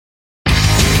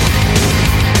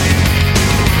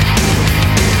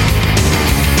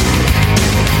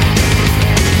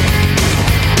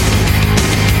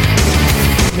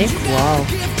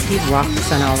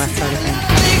rocks and all that sort of thing.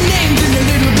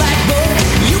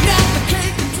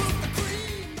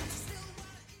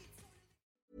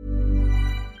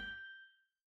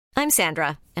 I'm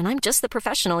Sandra, and I'm just the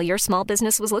professional your small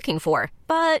business was looking for.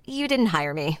 But you didn't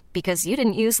hire me because you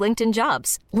didn't use LinkedIn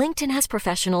Jobs. LinkedIn has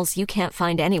professionals you can't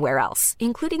find anywhere else,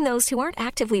 including those who aren't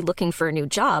actively looking for a new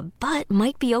job, but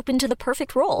might be open to the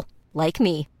perfect role, like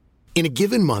me. In a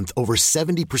given month, over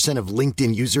 70% of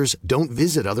LinkedIn users don't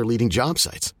visit other leading job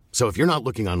sites. So if you're not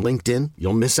looking on LinkedIn,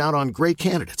 you'll miss out on great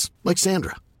candidates like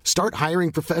Sandra. Start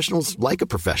hiring professionals like a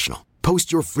professional.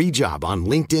 Post your free job on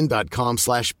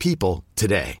linkedin.com/people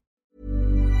today.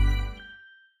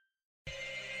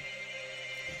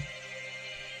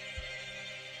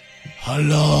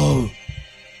 Hello?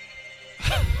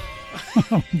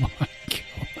 Oh my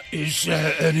God. Is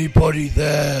there anybody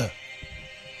there?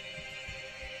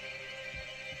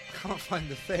 I can't find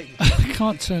the thing. I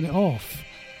can't turn it off.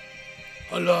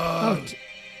 Hello?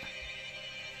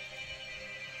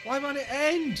 Why won't it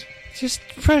end? Just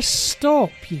press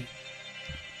stop, you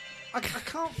I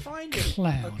can't find it.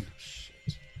 clown. Oh,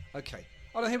 shit. Okay.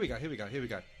 Oh, no, here we go.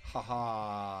 Ha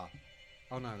ha.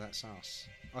 Oh, no, that's us.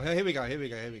 Oh, here we go.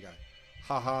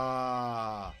 Ha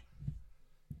ha.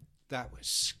 That was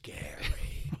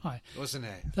scary. Right. Wasn't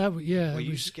it? That yeah. Were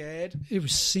you scared? It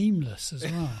was seamless as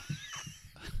well.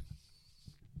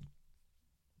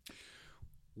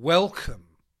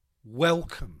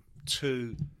 Welcome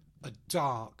to a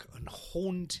dark and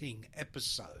haunting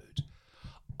episode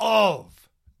of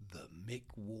the Mick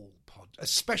Wall Pod, a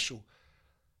special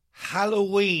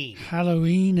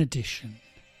Halloween edition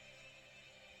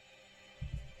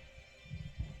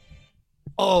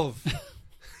of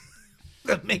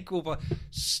the Mick Wall Pod,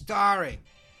 starring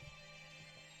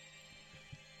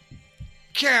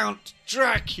Count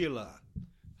Dracula,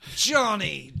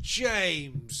 Johnny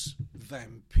James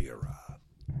Vampira.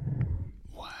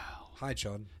 Wow. Hi,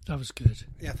 John. That was good.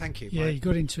 Yeah, thank you. Yeah, mate. you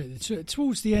got into it.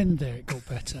 Towards the end there, it got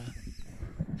better.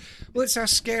 Well, it's our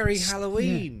scary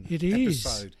Halloween Yeah, it is.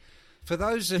 episode. For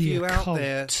those of The you occult. out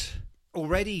there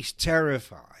already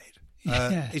terrified,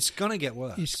 Yeah. it's going to get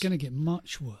worse. It's going to get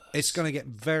much worse. It's going to get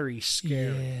very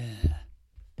scary. Yeah.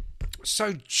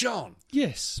 So, John,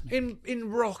 Yes. in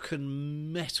rock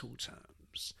and metal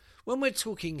terms, when we're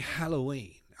talking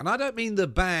Halloween, and I don't mean the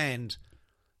band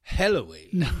Halloween.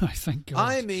 No, thank God.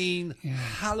 I mean Yeah.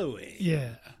 Halloween.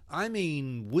 Yeah. I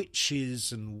mean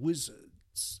witches and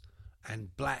wizards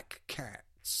and black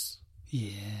cats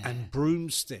Yeah. and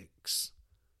broomsticks.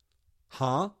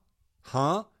 Huh?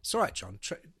 It's all right, John.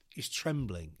 He's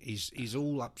trembling. He's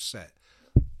all upset.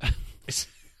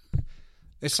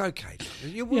 It's okay,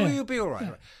 John. You'll be all right.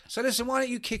 Yeah. So listen, why don't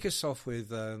you kick us off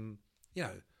with,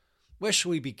 where shall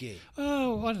we begin?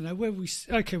 Oh, I don't know where we.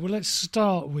 Okay, well, let's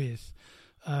start with.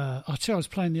 I tell you, I was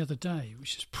playing the other day,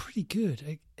 which is pretty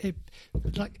good.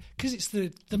 Because it's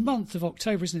the month of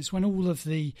October, isn't it? It's when all of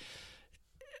the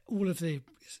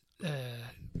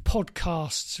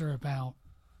podcasts are about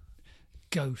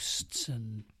ghosts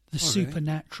and the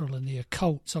supernatural and the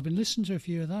occult. So I've been listening to a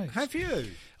few of those. Have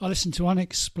you? I listened to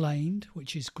Unexplained,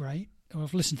 which is great.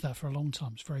 I've listened to that for a long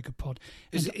time. It's a very good pod.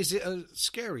 Is it a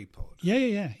scary pod?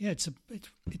 Yeah. It's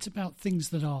about things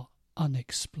that are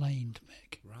unexplained,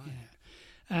 Mick. Right. Yeah.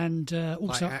 And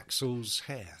also like Axel's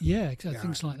hair. Yeah,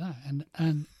 things like that.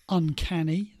 And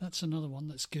Uncanny, that's another one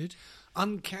that's good.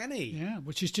 Uncanny. Yeah,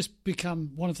 which has just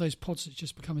become one of those pods that's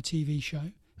just become a TV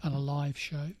show and a live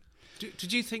show.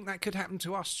 Did you think that could happen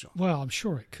to us, John? Well, I'm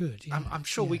sure it could. Yeah. I'm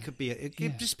sure we could be. It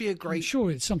could just be a great. I'm sure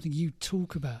it's something you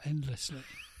talk about endlessly.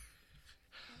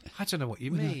 I don't know what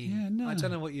you mean. Yeah, no. I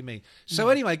don't know what you mean. So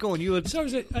anyway, go on. You were. So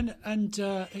is it, and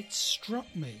it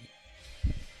struck me.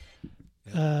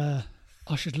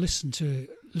 I should listen to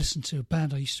a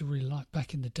band I used to really like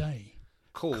back in the day.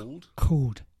 Called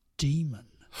Demon.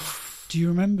 Do you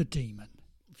remember Demon?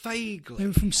 Vaguely. They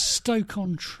were from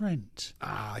Stoke-on-Trent.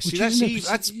 See,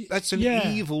 that's an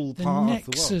evil part the of the world.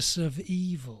 nexus of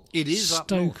evil. It is up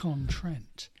north.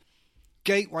 Stoke-on-Trent.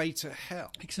 Gateway to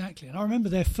hell. Exactly. And I remember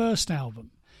their first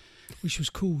album, which was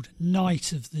called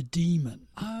Night of the Demon.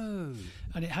 Oh.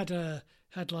 And it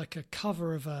had like a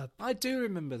cover of I do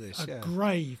remember this. a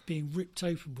grave being ripped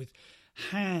open with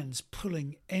hands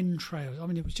pulling entrails. I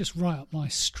mean, it was just right up my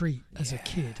street as a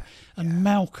kid. And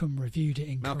Malcolm reviewed it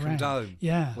in Malcolm Kerrang. Dome.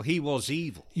 Yeah. Well, he was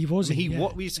evil. He was I mean,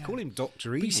 evil. we used to call him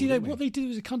Dr. Evil. But you see, what they did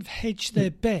was they kind of hedged their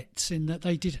bets in that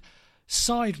they did.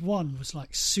 Side one was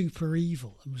like super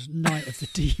evil and was Night of the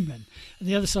Demon, and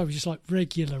the other side was just like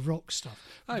regular rock stuff.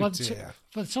 Oh, by dear.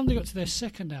 By the time they got to their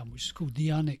second album, which is called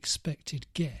The Unexpected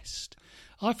Guest,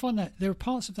 I find that there are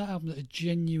parts of that album that are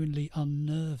genuinely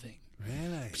unnerving.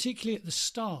 Really? Particularly at the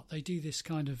start, they do this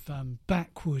kind of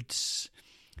backwards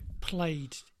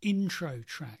played intro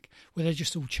track where they're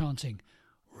just all chanting,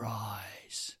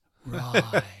 "Rise,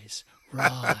 rise,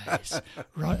 rise,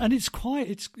 rise," and it's quite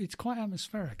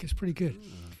atmospheric. It's pretty good.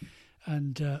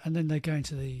 And then they go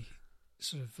into the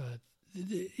sort of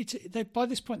by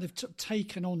this point they've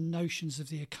taken on notions of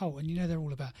the occult, and they're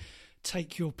all about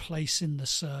take your place in the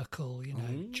circle,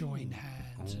 join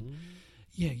hands, and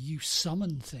you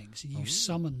summon things. You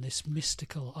summon this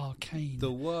mystical, arcane.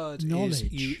 The word knowledge.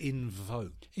 is you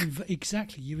invoke.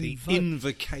 Exactly, you the invoke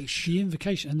invocation. the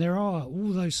invocation, and there are all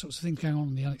those sorts of things going on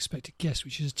in The Unexpected Guest,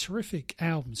 which is a terrific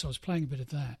album. So I was playing a bit of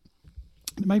that.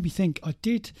 It made me think. I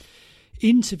did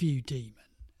interview Demon.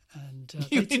 And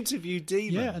you interviewed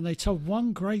Demon? Yeah, and they told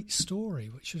one great story,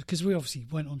 which was because we obviously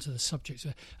went onto the subject,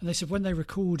 and they said when they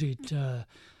recorded,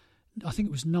 I think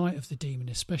it was Night of the Demon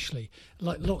especially,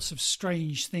 like lots of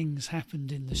strange things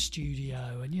happened in the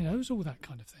studio, and it was all that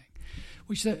kind of thing.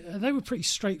 Which they were pretty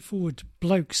straightforward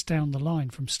blokes down the line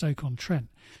from Stoke-on-Trent.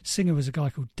 Singer was a guy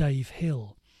called Dave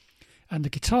Hill, and the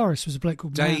guitarist was a bloke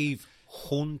called Dave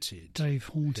Haunted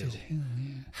Hill,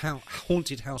 yeah.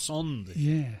 Haunted House on the...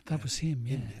 Yeah, that was him,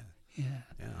 yeah,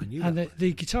 I knew and that.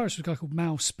 the guitarist was a guy called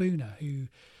Mal Spooner, who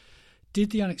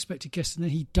did The Unexpected Guest, and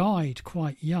then he died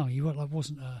quite young. He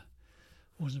wasn't a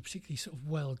particularly sort of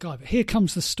well guy. But here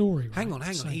comes the story. Right? Hang on.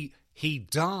 He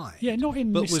died. Yeah, not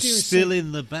in but mysterious was still sense.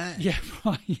 in the band. Yeah,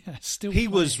 right. Yeah, still. He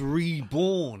playing. was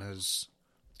reborn as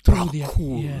Through the-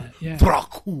 Dracul. yeah.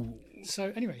 Dracul.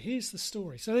 So anyway, here's the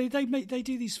story. So they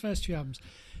do these first two albums.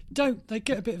 They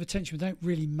get a bit of attention, but don't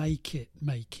really make it,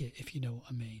 if you know what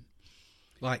I mean.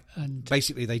 Like, And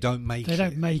basically, they don't make it. They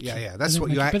don't make it. Yeah, that's They don't what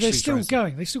make you it. actually... But they're still try to-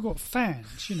 going. They still got fans,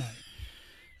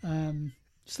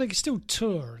 so they can still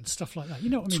tour and stuff like that. You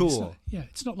know what I mean? Tour.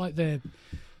 It's not like they're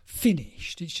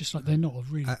finished. It's just like they're not a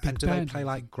really big and do band. they play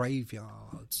like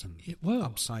graveyards and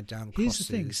upside down crosses? Here's the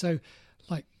thing. So,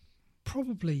 like,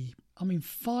 probably,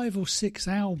 5 or 6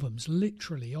 albums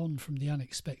literally on from The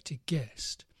Unexpected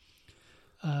Guest.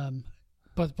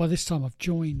 But by this time, I've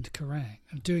joined Kerrang.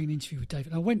 I'm doing an interview with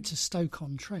David. I went to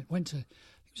Stoke-on-Trent. It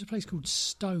was a place called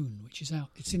Stone, which is out.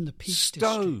 It's in the Peak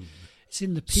Stone. District. It's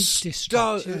in the Peak District.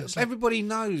 Stone. Yeah, it's Everybody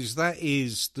knows that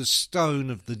is the stone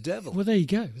of the devil. well, there you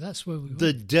go. That's where we went.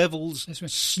 The devil's That's where,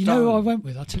 stone. you know who I went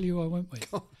with? I'll tell you who I went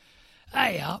with.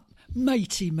 Hey up,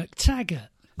 matey McTaggart.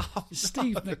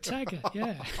 Steve McTaggart,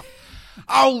 yeah.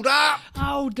 Hold up!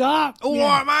 Hold up! All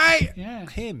yeah. right, mate! Yeah.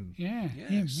 Him. Yeah, Yes.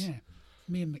 him, yeah.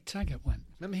 Me and McTaggart went.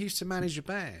 Remember he used to manage a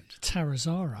band?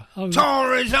 Tarazara. Oh,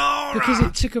 Tarazara! because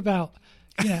it took about,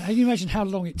 can you imagine how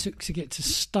long it took to get to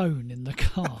Stone in the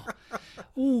car?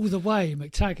 All the way,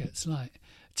 McTaggart's like,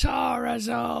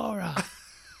 Tarazara.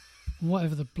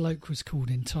 Whatever the bloke was called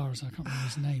in Tarazara, I can't remember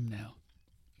his name now.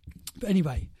 But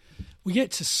anyway, we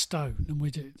get to Stone and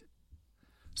we do...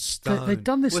 Stone. They've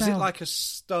done this Was it out- like a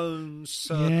stone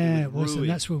circle? Yeah, with it was, and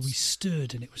that's where we ruins?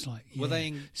 stood, and it was like... Were they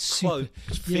in super,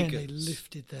 cloaked Yeah, and they figures?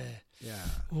 lifted their... Yeah.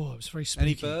 Oh, it was very spooky.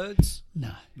 Any birds?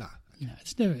 No. No.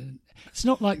 It's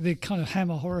not like the kind of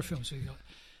Hammer horror films where you got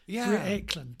Yeah. Britt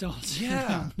Eklund dancing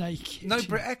around naked. No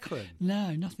Britt Eklund.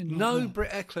 No, nothing like No that. Britt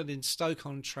Eklund in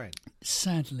Stoke-on-Trent.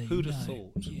 Sadly, Who'd have no.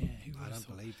 thought? Yeah, who would I have don't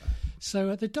thought? believe that.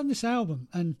 So they've done this album,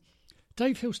 and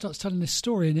Dave Hill starts telling this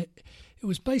story, and it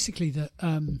was basically that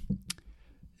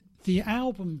the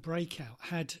album Breakout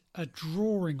had a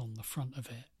drawing on the front of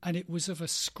it, and it was of a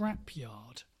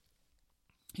scrapyard.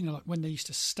 Like when they used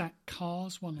to stack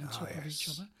cars one on top of each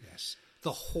other. Yes.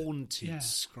 The haunted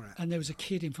scrap. And there was a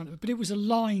kid in front of it, but it was a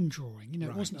line drawing. It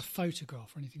Right. wasn't a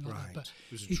photograph or anything like Right. that. But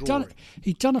It was a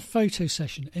he'd done a photo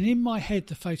session, and in my head,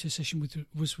 the photo session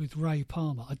was with Ray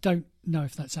Palmer. I don't know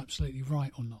if that's absolutely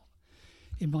right or not.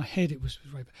 In my head, it was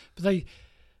with Ray. But the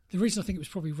reason I think it was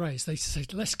probably Ray is they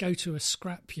said, "Let's go to a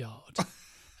scrapyard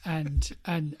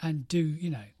and do."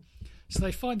 So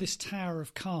they find this tower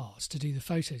of cars to do the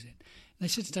photos in. And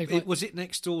they said to Dave, Was it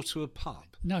next door to a pub?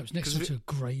 "No, it was next door to a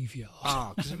graveyard."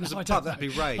 Ah, because if it was I a don't pub, that'd be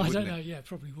Ray, I wouldn't don't it? know. Yeah, it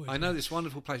probably would. I know this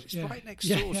wonderful place. It's Yeah. right next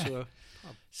Yeah, door yeah. to a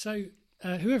pub. So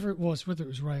whoever it was, whether it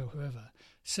was Ray or whoever,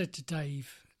 said to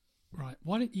Dave, "Right,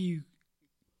 why don't you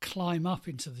climb up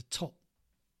into the top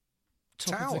of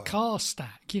Tower. the car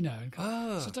stack?" And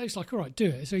Ah. So Dave's like, "All right, do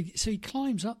it." So he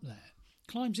climbs up there,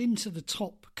 climbs into the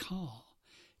top car,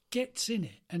 gets in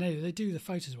it, and they do the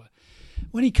photos.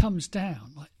 When he comes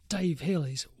down, like Dave Hill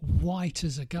is white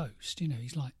as a ghost.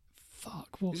 He's like,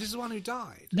 "Fuck, what?" Is this the one who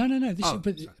died? No. This Oh,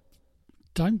 but sorry.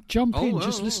 don't jump in. Oh,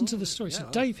 Just oh, listen to oh, the story. yeah, So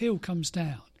oh. Dave Hill comes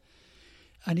down,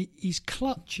 and he's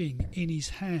clutching in his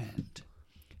hand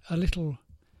a little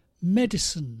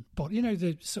medicine bottle.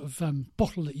 The sort of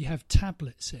bottle that you have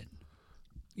tablets in.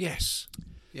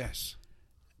 Yes.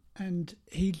 And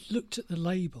he looked at the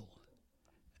label,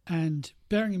 and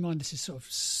bearing in mind this is sort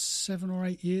of 7 or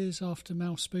 8 years after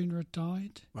Mal Spooner had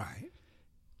died, Right.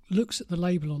 looks at the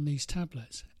label on these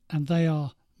tablets, and they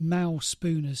are Mal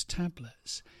Spooner's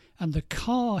tablets. And the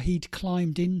car he'd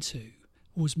climbed into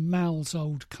was Mal's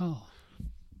old car.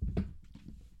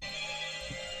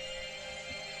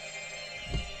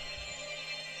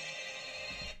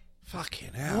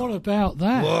 Fucking hell. What about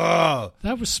that? Whoa.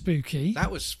 That was spooky. That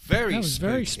was very That was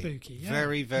spooky. very spooky. Yeah.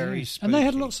 Very, very Yeah. spooky. And they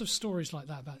had lots of stories like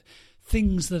that about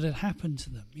things that had happened to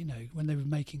them, when they were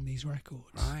making these records.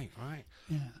 Right.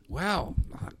 Yeah. Well,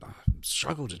 I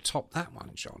struggled to top that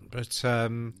one, John. But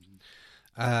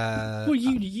Well,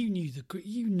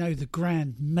 you know the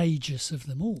grand magus of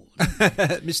them all,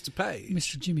 Mr. Page.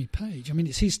 Mr. Jimmy Page. I mean,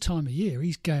 it's his time of year.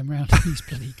 He's going around in his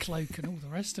bloody cloak and all the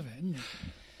rest of it, isn't he?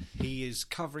 He is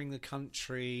covering the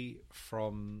country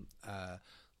from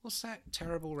what's that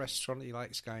terrible restaurant he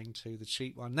likes going to? The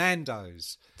cheap one,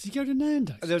 Nando's. Did he go to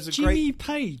Nando's? There was a Jimmy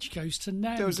Page goes to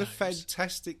Nando's. There was a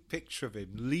fantastic picture of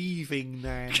him leaving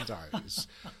Nando's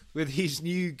with his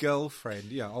new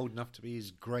girlfriend, old enough to be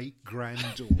his great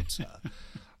granddaughter,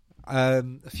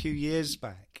 a few years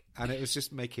back. And it was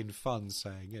just making fun,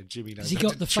 saying, Jimmy knows he how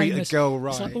got to the treat famous, a girl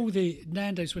right. It's like all the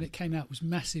Nando's when it came out was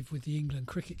massive with the England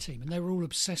cricket team, and they were all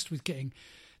obsessed with getting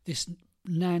this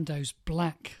Nando's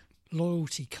black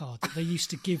loyalty card that they used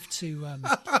to give to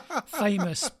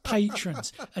famous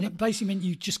patrons, and it basically meant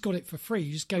you just got it for free.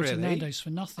 You just go to Nando's for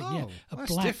nothing. Oh, a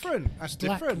that's black, different. That's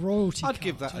black different. royalty I'd card.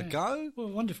 give that a go. Well,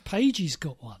 I wonder if Pagey's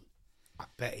got one. I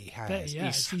bet he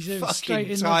has. He's fucking straight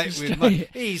in tight there, with money.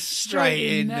 He's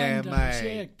straight in there, Nando's.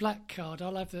 mate. Yeah, black card.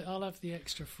 I'll have the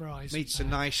extra fries. Meets with a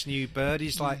that. nice new bird.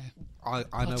 He's like, I know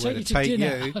I'll where take to you take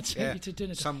dinner. you. I'll take you to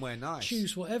dinner. Somewhere nice.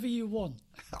 Choose whatever you want.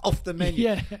 Off the menu.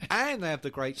 Yeah. And they have the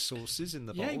great sauces in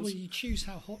the bowls. Yeah, well, you choose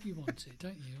how hot you want it,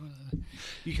 don't you?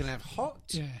 You can have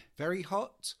hot, very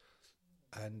hot,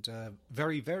 and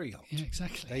very, very hot. Yeah,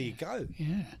 exactly. There you go.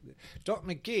 Yeah. Doc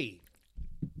McGee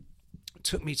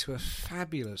took me to a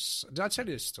fabulous... Did I tell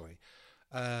you this story?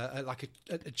 Like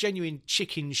a genuine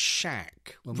chicken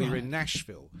shack when we were in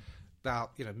Nashville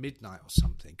about midnight or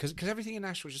something, because everything in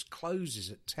Nashville just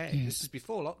closes at 10. Yeah. This is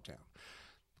before lockdown.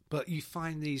 But you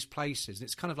find these places, and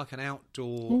it's kind of like an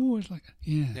outdoor... Oh, it's like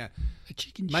a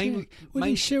chicken shack. Well,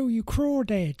 they sell you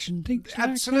crawdads and things like that.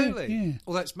 Absolutely. Yeah.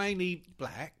 Well, that's mainly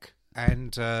black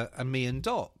and me and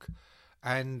Doc,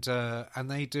 and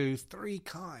they do 3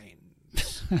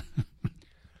 kinds.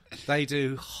 They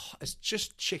do... It's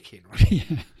just chicken, right?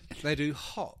 Yeah. They do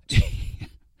hot.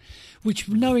 Which,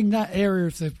 knowing that area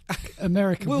of the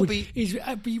America, Will would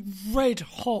be red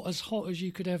hot as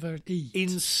you could ever eat.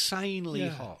 Insanely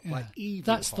hot, like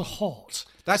evil. That's hot. the hot.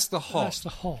 That's the hot. That's the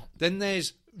hot. Then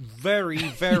there's very,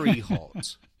 very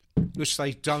hot, which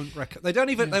they don't recommend. They don't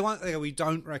even. They won't. They go, we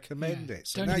don't recommend it.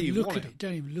 So don't now even you look want at it.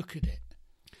 Don't even look at it.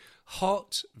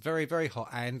 Hot, very, very hot,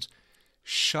 and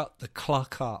shut the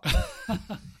clock up.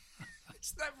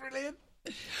 Isn't that brilliant?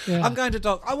 Yeah. I'm going to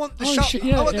Doc. I want the shot.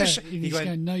 I want the shot. He's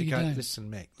going, no, you don't. Listen,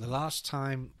 Mick, the last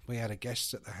time we had a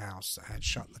guest at the house that had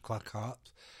shut the clock up,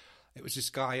 it was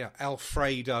this guy,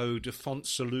 Alfredo de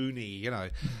Fonsaluni,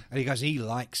 and he goes, he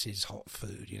likes his hot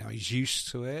food, he's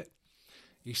used to it.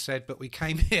 He said, but we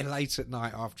came here late at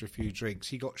night after a few drinks.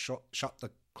 He got shut the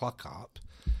clock up.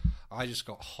 I just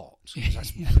got hot.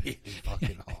 That's really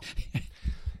fucking hot.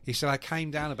 He said, I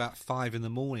came down about 5 in the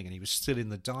morning and he was still in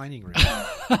the dining room,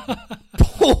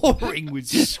 pouring with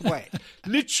sweat,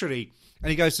 literally. And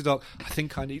he goes to Doc, I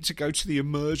think I need to go to the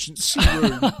emergency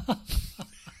room.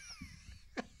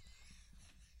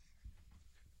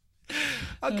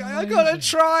 Okay, I got to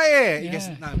try it. He goes,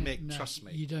 no, Mick, trust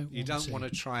me. You don't want to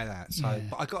try that. So,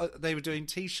 but they were doing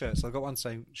T-shirts. I got one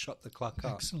saying, shut the clock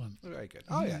up. Excellent. Very good.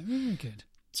 Oh, yeah. Very good.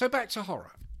 So back to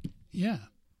horror. Yeah.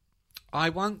 I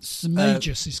once... The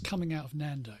Magus is coming out of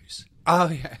Nando's. Oh,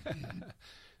 yeah.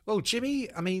 Well, Jimmy,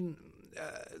 I mean,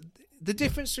 the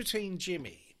difference between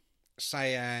Jimmy,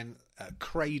 say, and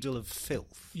Cradle of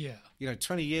Filth. Yeah.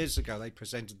 20 years ago, they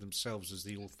presented themselves as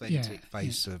the authentic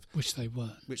face of... Which they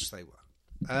weren't.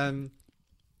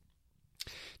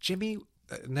 Jimmy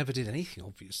never did anything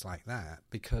obvious like that,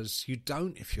 because you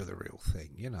don't if you're the real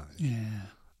thing,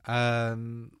 Yeah.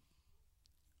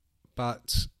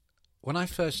 But... when I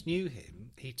first knew him,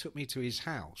 he took me to his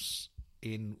house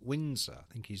in Windsor.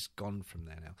 I think he's gone from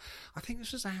there now. I think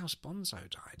this was the house Bonzo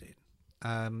died in,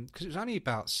 because it was only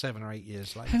about 7 or 8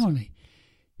 years later. Hang on,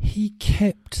 he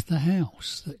kept the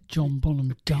house that John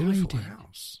Bonham died in.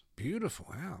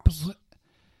 Beautiful house. But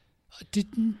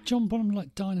didn't John Bonham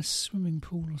die in a swimming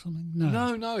pool or something?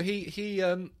 No. No. He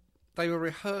they were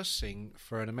rehearsing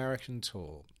for an American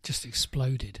tour. Just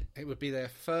exploded. It would be their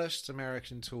first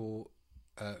American tour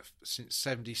since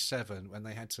 '77, when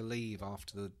they had to leave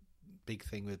after the big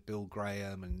thing with Bill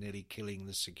Graham and nearly killing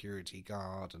the security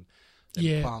guard, and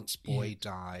then Plant's boy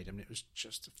died, and it was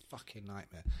just a fucking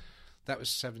nightmare. That was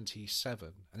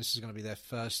 '77, and this is going to be their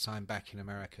first time back in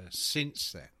America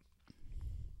since then.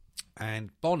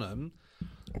 And Bonham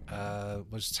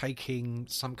was taking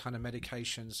some kind of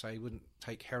medication so he wouldn't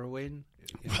take heroin.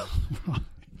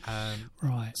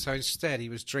 Right. So instead he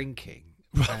was drinking.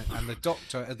 And the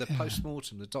doctor, at the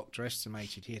post-mortem, the doctor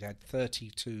estimated he had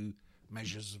 32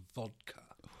 measures of vodka,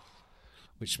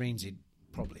 which means he'd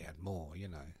probably had more,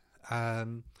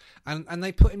 And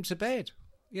they put him to bed.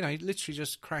 He literally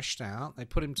just crashed out. They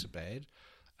put him to bed,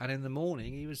 and in the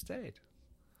morning he was dead.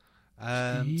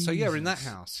 So we're in that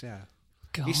house,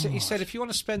 He said, if you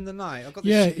want to spend the night, I've got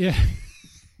this. Yeah.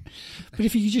 But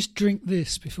if you could just drink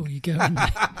this before you go in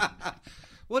there.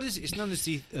 What is it? It's known as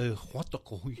the what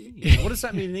does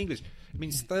that mean in English? It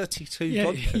means 32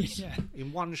 vodkas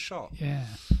in one shot. Yeah.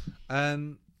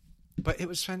 But it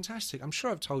was fantastic. I'm sure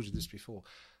I've told you this before.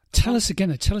 Tell us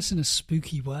again. Tell us in a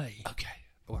spooky way. Okay.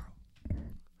 Wow.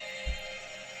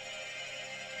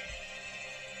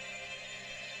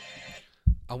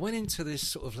 I went into this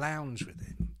sort of lounge with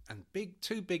him, and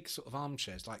two big sort of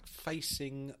armchairs, like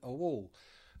facing a wall.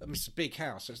 I mean, it's a big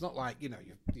house, so it's not like you've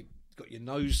got your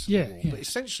nose to the wall, but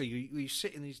essentially you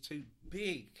sit in these two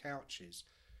big couches.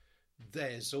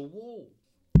 There's a wall,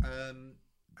 and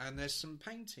there's some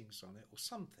paintings on it or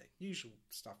something, usual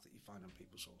stuff that you find on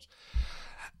people's walls.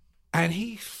 And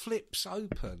he flips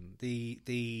open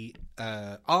the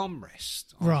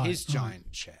armrest on his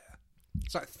giant chair.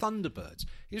 It's like Thunderbirds.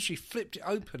 He literally flipped it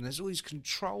open. There's all these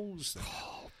controls there.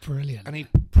 Oh, brilliant. And he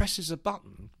presses a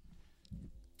button,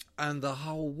 and the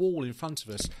whole wall in front of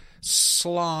us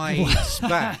slides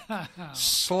back.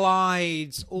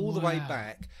 Slides all the way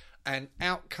back, and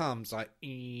out comes,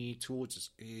 towards us,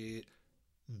 the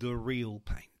real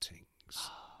paintings.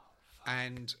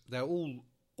 And they're all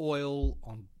oil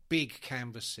on big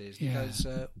canvases. He goes,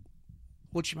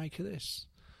 what do you make of this?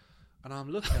 And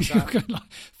I'm looking at that.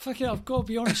 Fuck it, I've got to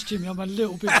be honest, Jimmy, I'm a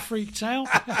little bit freaked out.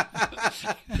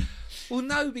 Well,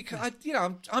 no, because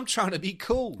I'm trying to be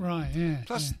cool. Right, yeah.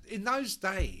 Plus, in those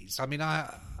days, I mean,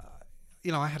 I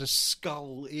had a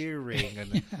skull earring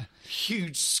and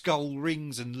huge skull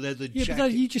rings and leather jacket. Yeah,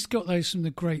 but you just got those from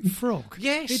the Great Frog.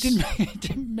 Yes. It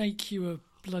didn't make you a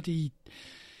bloody,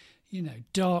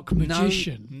 dark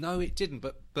magician. No, it didn't.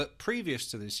 But previous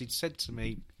to this, he'd said to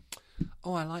me,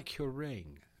 "Oh, I like your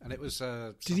ring." And it was.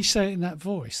 Did he say it in that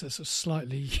voice? That's a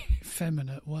slightly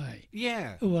effeminate way.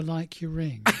 Yeah. Oh, I like your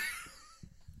ring.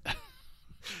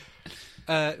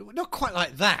 Not quite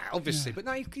like that, obviously, but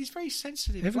no, he's very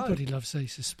sensitive. Everybody loves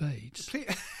Ace of Spades.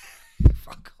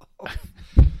 Fuck off.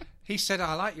 He said,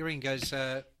 "I like your ring." He goes,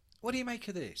 "What do you make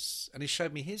of this?" And he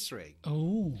showed me his ring.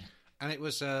 Oh. And it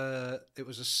was a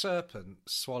serpent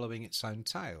swallowing its own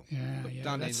tail. Yeah, but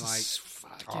done in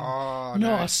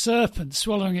not a serpent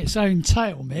swallowing its own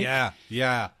tail, Mick.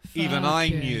 Yeah. Even I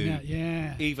knew.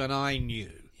 Yeah. Even I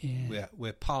knew. Yeah.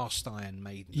 We're past Iron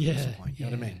Maiden at this point. You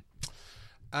know what I mean?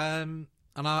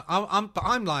 And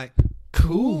I'm like,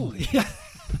 cool.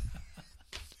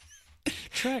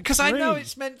 Track because I know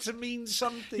it's meant to mean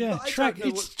something. Yeah, but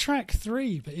it's track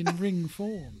 3, but in ring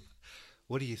form.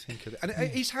 What do you think of it? And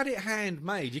he's had it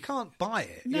handmade. You can't buy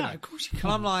it. No, of course you can't.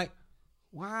 And I'm like,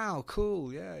 wow,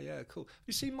 cool. Yeah, cool.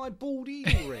 You see my bald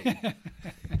eagle ring?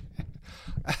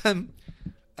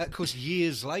 Of course,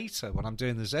 years later, when I'm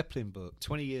doing the Zeppelin book,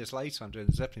 20 years later, I'm doing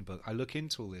the Zeppelin book, I look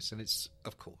into all this, and it's,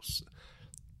 of course,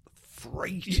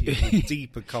 freighted with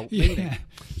deep occult meaning.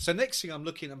 So next thing I'm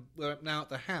looking, we're now at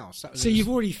the house. So you've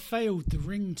already failed the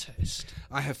ring test.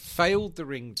 I have failed the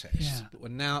ring test, but we're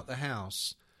now at the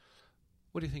house.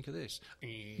 What do you think of this?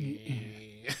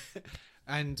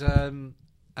 And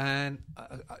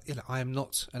I am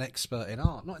not an expert in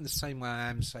art, not in the same way I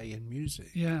am, say, in music.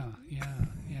 Yeah.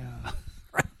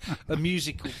 a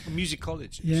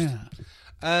musicologist. Yeah.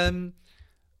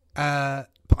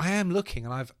 But I am looking,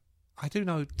 and I do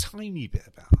know a tiny bit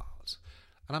about art,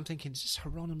 and I'm thinking, is this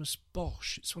Hieronymus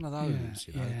Bosch? It's one of those,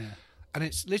 you know. Yeah. And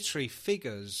it's literally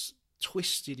figures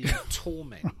twisted in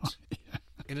torment.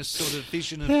 In a sort of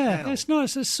vision of hell. Yeah, that's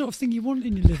nice. That's the sort of thing you want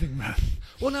in your living room.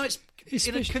 Well, no, it's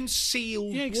in a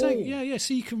concealed wall. Exactly. Yeah.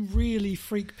 So you can really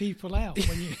freak people out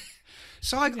when you.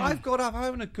 So I've got up. I'm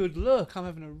having a good look. I'm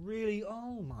having a really.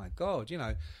 Oh my God!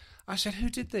 I said, "Who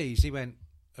did these?" He went,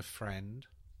 "A friend."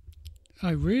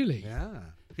 Oh, really? Yeah.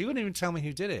 He wouldn't even tell me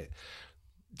who did it.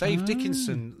 Dave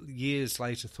Dickinson years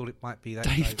later thought it might be that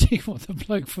Dave Dave. Dick, what, the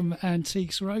bloke from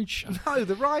Antiques Roadshow? No,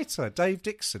 the writer, Dave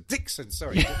Dixon.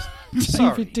 Sorry.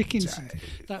 David Dickinson.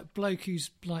 Dave. That bloke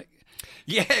who's like...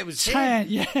 Yeah, it was tan,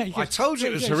 him. yeah. I told you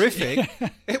it was horrific.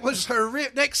 It was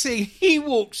horrific. Next thing he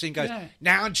walks in and goes,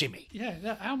 now, Jimmy.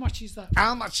 Yeah, how much is that?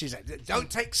 How much is that? Don't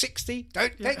take 60.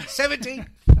 Don't take 70.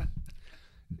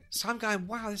 So I'm going,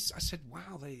 wow. I said,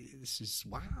 wow, this is,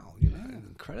 wow,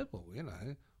 incredible,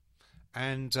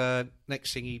 And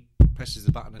next thing he presses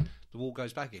the button and the wall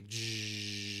goes back again.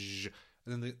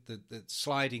 And then the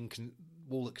sliding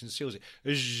wall that conceals it.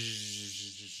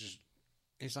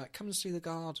 He's like, come and see the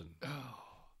garden. Oh.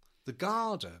 The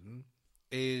garden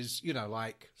is,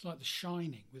 like... It's like The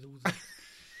Shining with all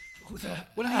the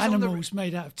well, animals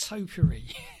made out of topiary.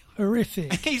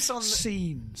 Horrific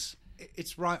scenes.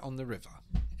 It's right on the river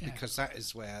because that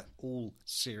is where all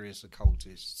serious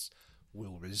occultists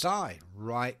will reside,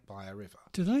 right by a river.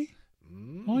 Do they?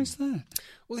 Why is that?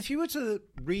 Well, if you were to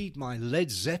read my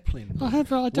Led Zeppelin book, I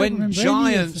don't when remember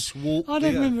giants walk I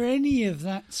don't remember any of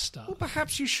that stuff. Well,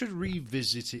 perhaps you should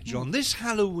revisit it, John. This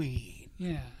Halloween,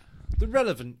 the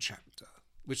relevant chapter,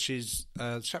 which is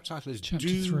chapter title is Chapter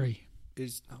 3.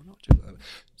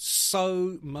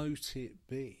 So Mote It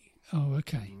Be. Oh,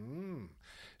 okay.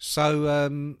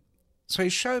 So he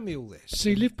showed me all this. So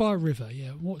you live by a river,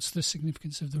 What's the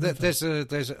significance of the river?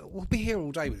 There's a. We'll be here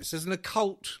all day with this. There's an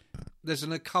occult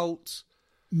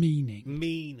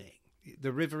meaning.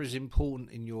 The river is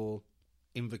important in your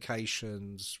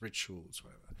invocations, rituals,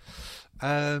 whatever.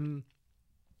 And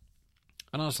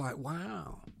I was like,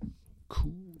 wow,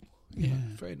 cool.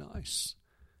 Very nice.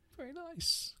 Very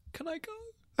nice. Can I go?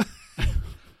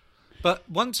 But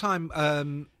one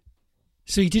time.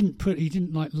 So he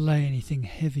didn't like lay anything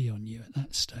heavy on you at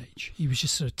that stage. He was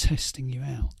just sort of testing you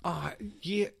out.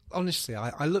 Honestly,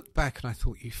 I look back and I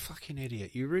thought, you fucking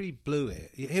idiot, you really blew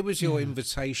it. Here was your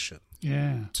invitation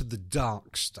to the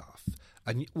dark stuff.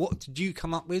 And what did you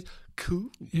come up with? Cool.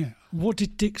 Yeah. What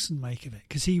did Dixon make of it?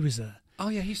 Because he was a... Oh,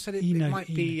 yeah, he said it might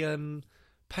be...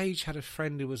 Page had a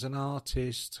friend who was an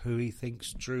artist who he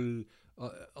thinks drew...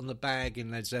 on the bag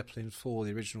in Led Zeppelin 4,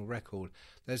 the original record,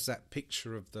 there's that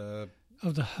picture of the...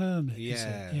 Of the hermit,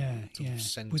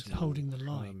 with holding the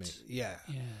light. Hermit. Yeah.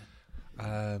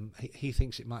 He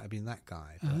thinks it might have been that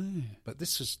guy. But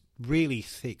this was really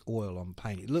thick oil on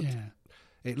paint.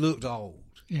 It looked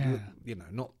old. Yeah.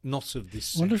 Not of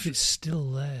this I wonder century. if it's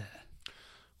still there.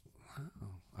 Wow.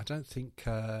 I don't think...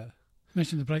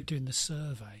 Imagine the bloke doing the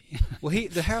survey. Well,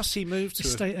 the house he moved to...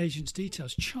 Estate agent's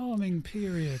details. Charming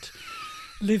period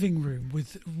living room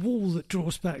with wall that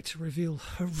draws back to reveal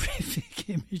horrific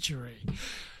imagery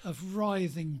of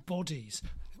writhing bodies.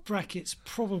 Brackets,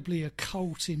 probably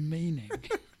occult in meaning.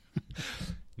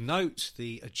 Note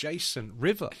the adjacent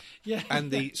river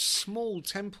and the small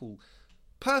temple,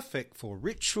 perfect for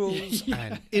rituals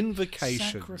and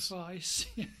invocations. Sacrifice.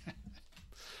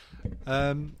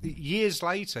 Years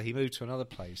later, he moved to another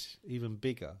place, even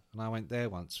bigger, and I went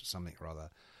there once for something or other.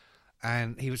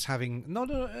 And he was having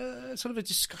sort of a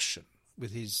discussion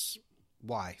with his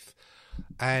wife,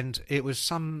 and it was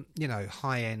some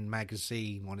high-end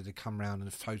magazine wanted to come round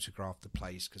and photograph the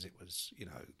place because it was I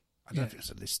don't know if it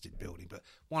was a listed building, but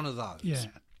one of those. Yeah.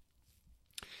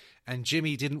 And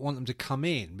Jimmy didn't want them to come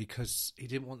in because he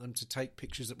didn't want them to take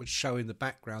pictures that would show in the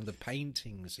background the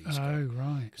paintings he's got. Oh,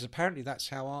 right. Because apparently that's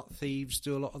how art thieves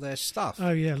do a lot of their stuff.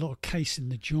 Oh, yeah, a lot of case in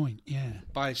the joint,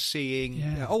 By seeing,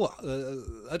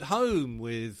 at home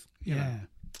with, you know.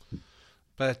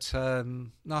 But,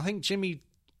 no, I think Jimmy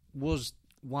was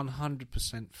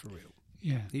 100% for real.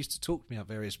 Yeah. He used to talk to me about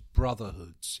various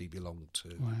brotherhoods he belonged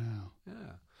to. Wow.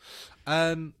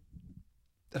 Yeah.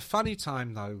 A funny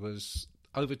time, though, was...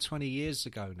 over 20 years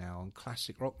ago now on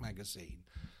Classic Rock magazine,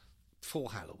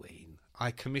 for Halloween, I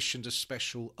commissioned a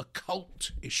special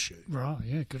occult issue. Right,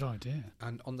 yeah, good idea.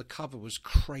 And on the cover was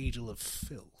Cradle of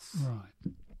Filth.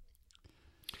 Right.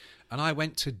 And I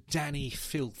went to Danny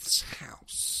Filth's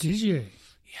house. Did you?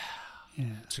 Yeah.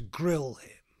 Yeah. To grill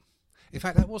him. In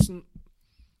fact, that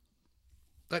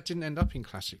didn't end up in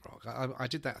Classic Rock. I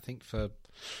did that, I think, for,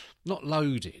 not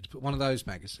Loaded, but one of those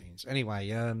magazines.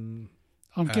 Anyway,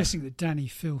 I'm guessing that Danny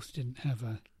Filth didn't have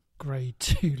a grade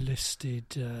 2 listed,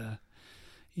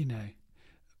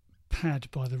 pad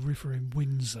by the river in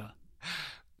Windsor.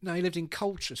 No, he lived in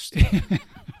Colchester.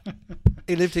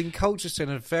 He lived in Colchester in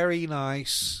a very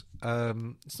nice,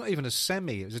 it's not even a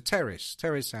semi, it was a terrace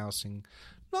housing.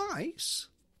 Nice.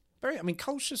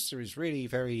 Colchester is really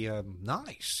very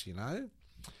nice,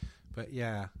 But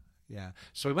yeah.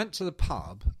 So we went to the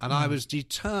pub and I was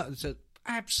determined to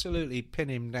absolutely pin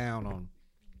him down on.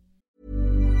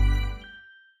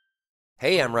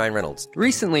 Hey, I'm Ryan Reynolds.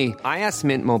 Recently, I asked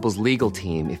Mint Mobile's legal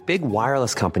team if big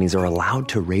wireless companies are allowed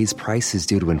to raise prices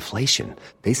due to inflation.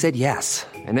 They said yes.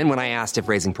 And then when I asked if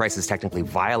raising prices technically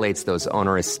violates those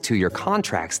onerous two-year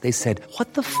contracts, they said,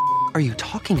 "What the f*** are you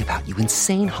talking about, you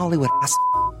insane Hollywood ass?"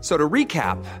 So to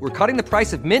recap, we're cutting the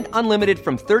price of Mint Unlimited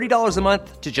from $30 a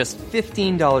month to just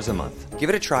 $15 a month. Give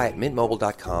it a try at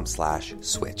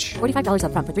mintmobile.com/switch. $45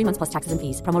 up front for 3 months plus taxes and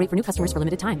fees. Promo rate for new customers for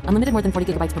limited time. Unlimited more than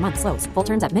 40 gigabytes per month. Slows full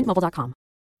terms at mintmobile.com.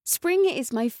 Spring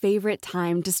is my favorite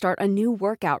time to start a new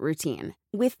workout routine.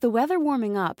 With the weather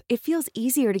warming up, it feels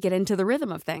easier to get into the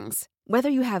rhythm of things. Whether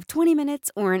you have 20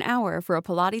 minutes or an hour for a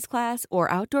Pilates class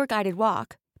or outdoor guided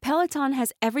walk, Peloton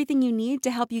has everything you need to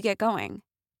help you get going.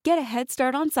 Get a head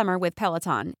start on summer with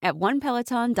Peloton at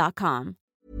onepeloton.com.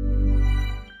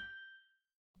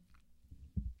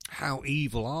 How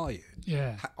evil are you?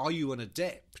 Yeah. Are you an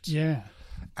adept? Yeah.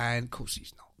 And of course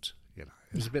he's not. You know,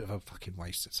 it was a bit of a fucking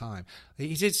waste of time.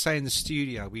 He did say in the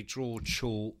studio we draw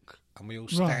chalk and we all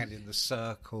stand in the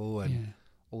circle and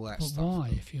all that stuff. But why,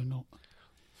 if you're not?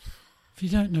 If you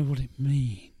don't know what it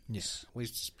means? Yes, well,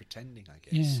 he's just pretending, I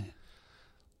guess. Yeah.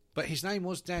 But his name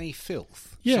was Danny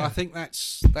Filth. Yeah. So I think that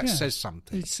says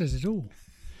something. It says it all.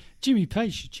 Jimmy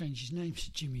Page should change his name to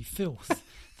Jimmy Filth.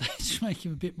 That'd make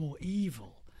him a bit more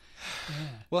evil.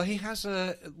 Yeah. Well, he has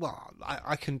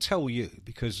I can tell you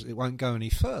because it won't go any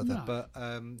further, No. but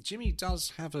Jimmy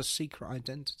does have a secret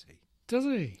identity. Does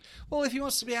he? Well, if he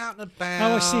wants to be out and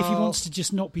about. Oh, I see. If he wants to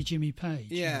just not be Jimmy Page.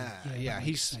 Yeah. that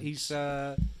makes He's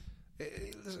sense.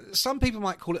 some people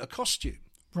might call it a costume.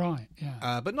 Right,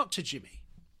 yeah. But not to Jimmy.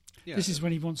 You know, This is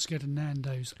when he wants to go to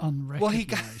Nando's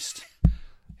unrecognised.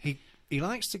 he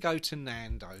likes to go to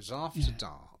Nando's after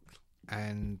dark,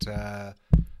 and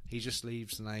he just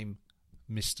leaves the name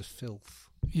Mr. Filth.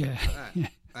 Yeah.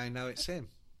 I know it's him.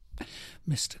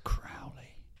 Mr.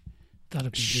 Crowley.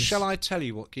 That'd be Shall I tell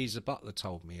you what Geezer Butler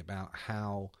told me about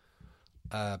how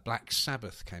Black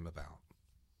Sabbath came about?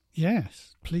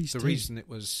 Yes, please The do. reason it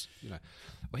was, well,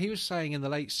 he was saying in the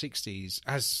late 60s,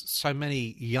 as so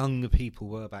many young people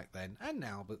were back then, and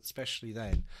now, but especially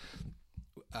then,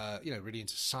 really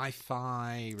into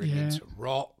sci-fi, really into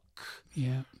rock,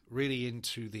 really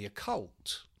into the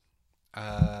occult.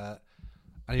 And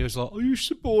he was like, I used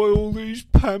to buy all these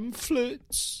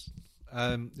pamphlets.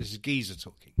 This is Geezer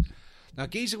talking. Now,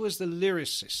 Geezer was the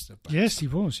lyricist of Black Yes,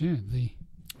 Sabbath. he was, yeah.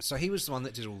 So he was the one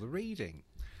that did all the reading.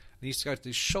 And he used to go to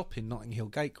this shop in Notting Hill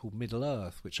Gate called Middle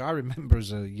Earth, which I remember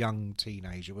as a young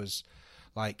teenager was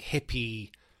like hippie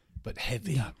but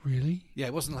heavy. No, really? Yeah,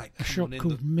 it wasn't like A shop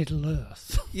called Middle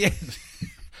Earth. Yeah,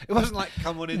 it wasn't like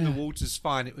 "Come on in, the water's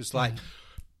fine." It was like,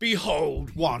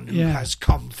 "Behold, one who has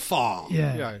come far."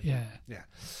 Yeah.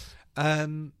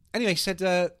 Anyway, he said,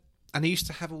 and he used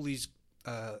to have all these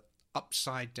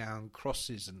upside down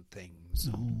crosses and things.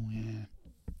 Oh, yeah.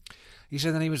 He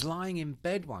said, then he was lying in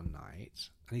bed one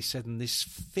night, and he said, and this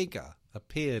figure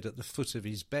appeared at the foot of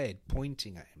his bed,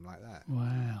 pointing at him like that.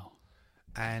 Wow.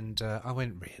 And I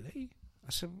went, really?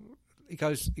 I said, he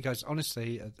goes,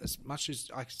 honestly, as much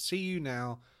as I can see you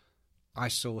now, I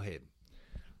saw him.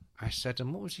 I said,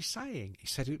 and what was he saying? He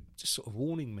said, just sort of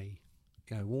warning me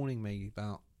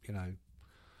about,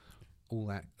 all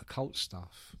that occult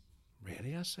stuff.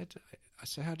 Really? I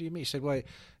said, how do you mean? He said, well,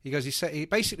 he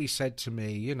basically said to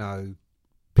me,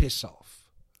 piss off,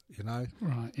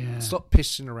 Right, yeah. Stop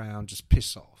pissing around, just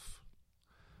piss off.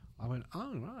 I went,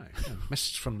 oh, right. Yeah,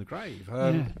 message from the grave.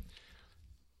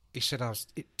 He said,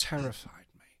 it terrified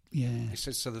me. Yeah. He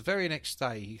said, so the very next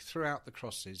day he threw out the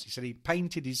crosses. He said he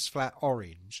painted his flat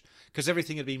orange because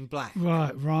everything had been black.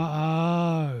 Right,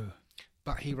 oh.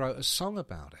 But he wrote a song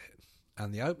about it.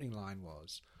 And the opening line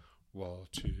was,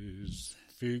 what is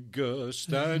figure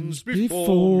stands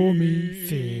before me,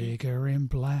 figure in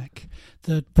black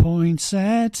that points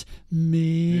at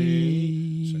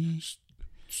me.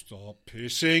 Stop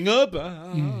pissing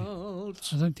about. I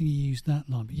don't think he used that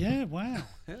line. But yeah, wow.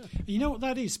 Yeah. You know what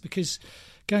that is? Because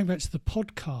going back to the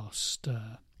podcast,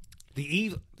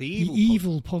 the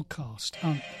evil podcast,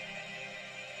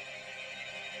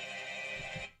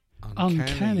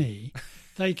 Uncanny.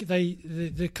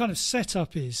 The kind of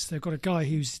setup is they've got a guy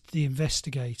who's the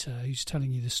investigator who's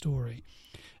telling you the story,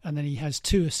 and then he has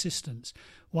two assistants,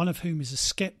 one of whom is a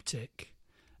skeptic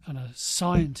and a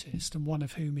scientist, and one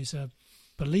of whom is a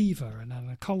believer and an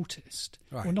occultist.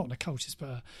 Right. Well, not an occultist,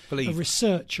 but a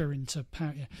researcher into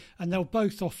power. Yeah. And they'll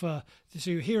both offer,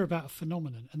 so you hear about a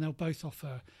phenomenon, and they'll both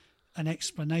offer an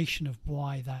explanation of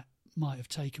why that might have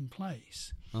taken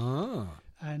place. Ah.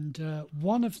 And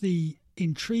one of the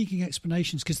intriguing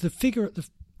explanations, because the figure at the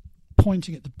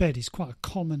pointing at the bed is quite a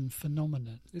common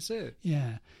phenomenon. Is it?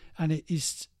 Yeah, and it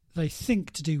is they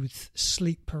think to do with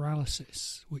sleep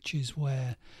paralysis, which is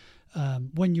where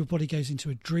when your body goes into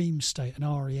a dream state, an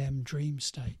REM dream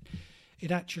state,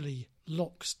 it actually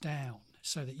locks down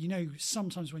so that,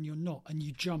 sometimes when you're not and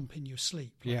you jump in your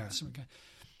sleep,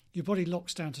 your body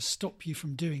locks down to stop you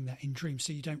from doing that in dreams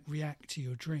so you don't react to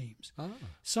your dreams.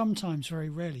 Sometimes, very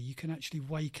rarely, you can actually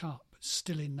wake up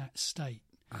still in that state.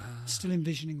 Still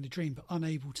envisioning the dream but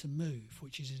unable to move,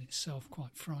 which is in itself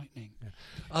quite frightening.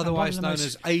 Otherwise known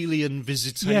as alien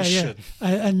visitation.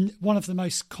 And one of the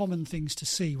most common things to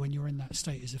see when you're in that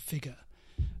state is a figure,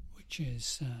 which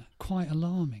is quite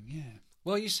alarming,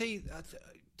 Well, you see,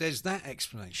 there's that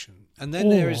explanation. And then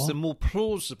there is the more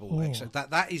plausible explanation.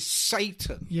 That is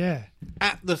Satan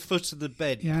at the foot of the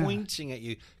bed, pointing at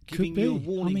you, giving you a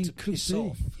warning to piss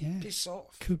off. Piss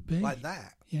off. Could be. Like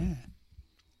that. Yeah.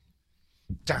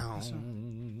 Down.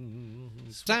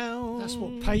 That's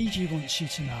what Pagey wants you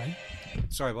to know.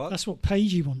 Sorry, what? That's what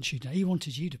Pagey wants you to know. He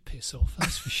wanted you to piss off,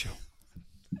 that's for sure.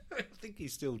 I think he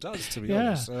still does, to be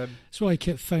honest. That's why he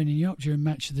kept phoning you up during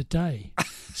Match of the Day,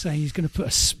 saying he's going to put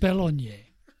a spell on you.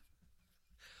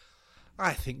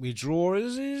 I think we draw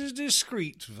as a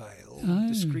discreet veil.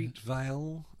 Discreet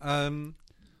veil.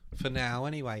 For now,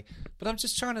 anyway. But I'm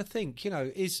just trying to think,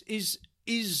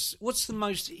 is what's the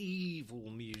most evil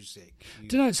music? I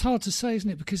don't know, it's hard to say, isn't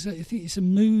it? Because I think it's a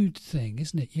mood thing,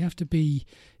 isn't it? You have to be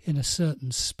in a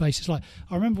certain space. It's like,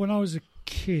 I remember when I was a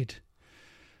kid,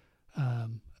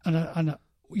 when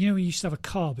you used to have a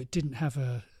car but didn't have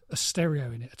a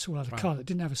stereo in it at all. I had a car that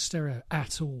didn't have a stereo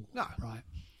at all. No. Right.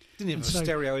 Didn't have a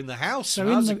stereo in the house. So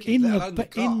in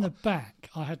the back,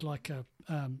 I had like a...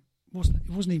 it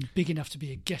wasn't even big enough to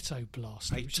be a ghetto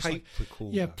blaster. A tape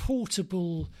recorder. Yeah,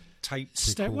 portable... Tape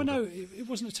recorder. Well, no, it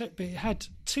wasn't a tape, but it had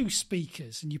two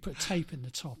speakers, and you put tape in the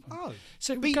top.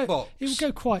 So it would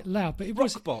go quite loud, but it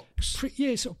was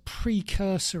Rockbox. Sort of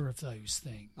precursor of those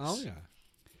things. Oh yeah,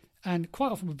 and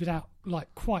quite often we'd be out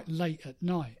like quite late at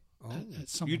night. At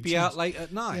someone's You'd be house. out late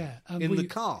at night. Yeah, in the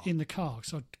car. In the car,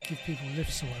 so I'd give people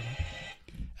lifts or whatever.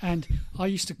 And I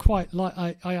used to quite like.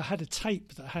 I had a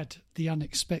tape that had The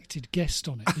Unexpected Guest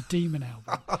on it, the Demon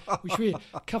album, which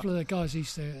a couple of the guys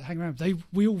used to hang around.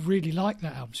 We all really liked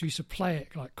that album, so we used to play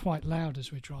it like quite loud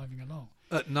as we're driving along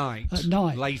at night.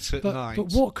 Late at night.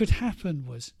 But what could happen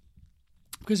was,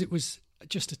 because it was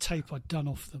just a tape I'd done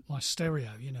off my stereo,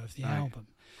 of the album,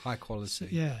 high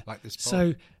quality, like this.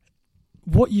 So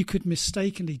what you could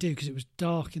mistakenly do, because it was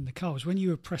dark in the car, was when you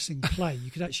were pressing play, you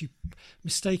could actually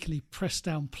mistakenly press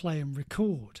down play and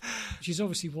record, which is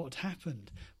obviously what had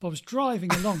happened. But I was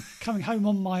driving along, coming home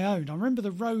on my own. I remember the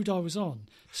road I was on.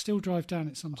 Still drive down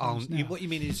it sometimes now. What you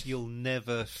mean is you'll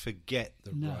never forget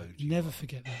the road. Never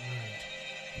forget that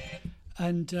road.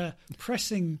 And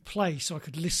pressing play so I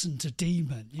could listen to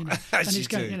Demon, As and you it's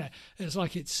going, do. it's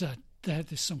like it's. They had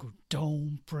this song called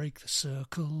 "Don't Break the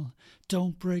Circle,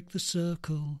 Don't Break the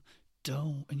Circle,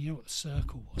 Don't," and you know what the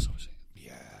circle was, obviously.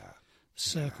 Yeah. The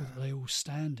circle that they all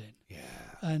stand in.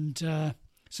 Yeah. And so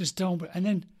it's "Don't Break," and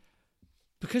then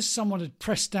because someone had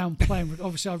pressed down play, and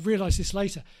obviously I realised this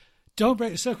later. "Don't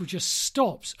Break the Circle" just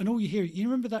stops, and all you hear, you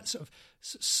remember that sort of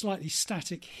slightly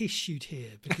static hiss you'd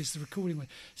hear because the recording went,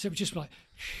 so it would just be like,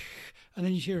 and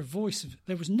then you'd hear a voice of,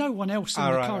 there was no one else in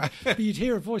the car, but you'd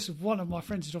hear a voice of one of my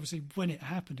friends, who'd obviously, when it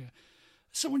happened,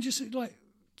 someone just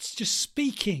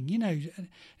speaking, and it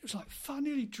was like, I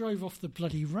nearly drove off the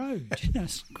bloody road,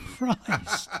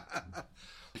 Christ.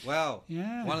 Well,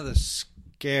 one of the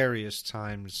scariest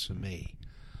times for me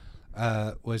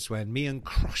was when me and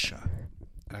Crusher,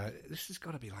 this has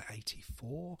got to be like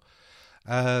 84,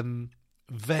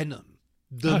 Venom,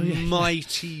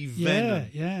 mighty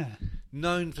Venom,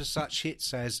 known for such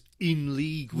hits as "In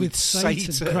League with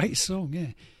Satan." Great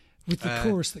song, with the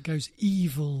chorus that goes,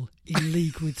 "Evil in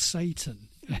league with Satan."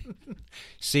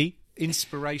 See,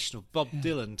 inspirational. Bob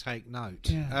Dylan, take note.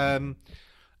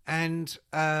 And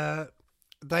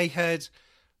they had.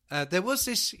 There was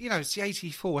this, it's the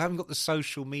 84. We haven't got the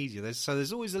social media.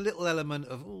 There's always a little element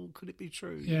of, could it be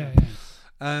true? Yeah.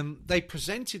 They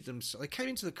presented them. They came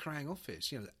into the Krang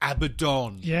office.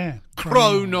 Abaddon. Yeah.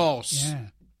 Kronos. Yeah.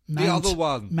 The other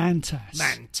one.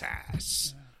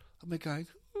 Mantas. And they're going,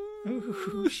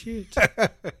 oh shit.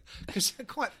 Because they're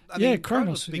quite.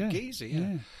 Kronos, big geezer.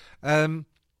 Yeah.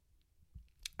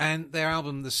 And their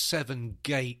album, The Seven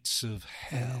Gates of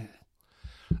Hell.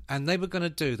 And they were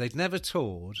going to they'd never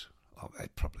toured,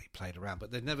 they'd probably played around,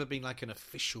 but they'd never been like an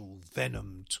official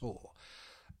Venom tour.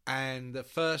 And the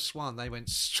first one, they went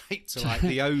straight to like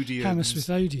the Odeon. Hammersmith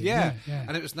Odeon, yeah.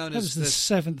 And it was known as the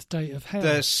Seventh Date of Hell.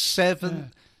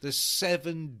 The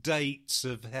seven dates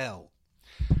of hell.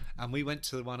 And we went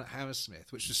to the one at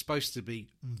Hammersmith, which was supposed to be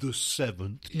the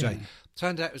seventh Yeah. date.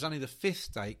 Turned out it was only the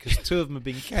fifth date because two of them had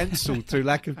been cancelled through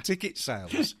lack of ticket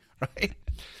sales, right?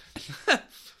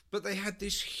 But they had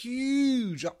this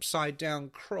huge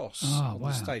upside-down cross on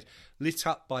the stage, lit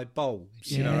up by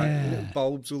bulbs, you know, right? Little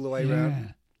bulbs all the way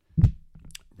around.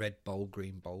 Red bulb,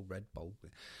 green bulb, red bulb.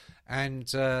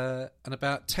 And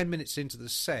about 10 minutes into the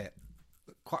set,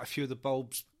 quite a few of the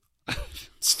bulbs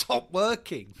stopped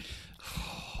working.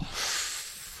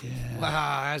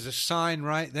 Wow, there's a sign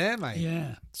right there, mate.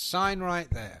 Yeah. Sign right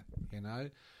there, you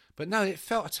know. But no, it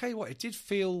felt, I tell you what, it did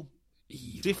feel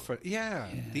different. Yeah,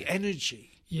 the energy.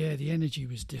 Yeah, the energy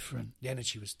was different. The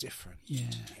energy was different. Yeah.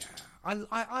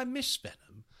 I miss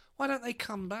Venom. Why don't they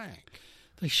come back?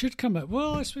 They should come back.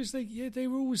 Well, I suppose they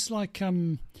were always like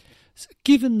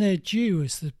given their due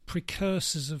as the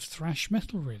precursors of thrash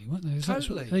metal, really, weren't they?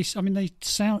 Totally. They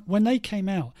sound when they came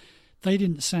out, they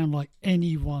didn't sound like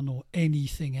anyone or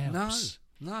anything else.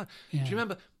 No. Yeah. Do you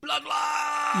remember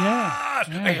Bloodlust? Yeah,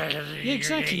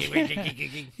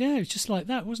 exactly. Yeah, it was just like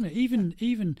that, wasn't it?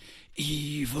 Even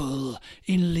evil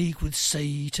in league with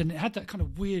Satan. It had that kind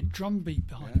of weird drum beat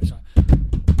behind it. It was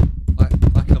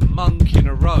like a monk in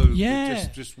a robe. Yeah.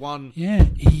 With just one. Yeah,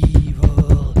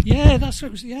 evil. Yeah, that's what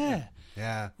it was. Yeah.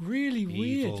 Yeah. Really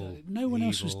Evil, weird. No one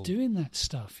else was evil. doing that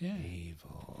stuff. Yeah.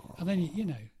 Evil. And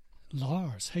then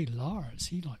Lars. Hey, Lars.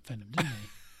 He liked Venom, didn't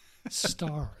he?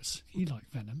 Stars. He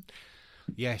liked Venom.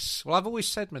 Yes. Well, I've always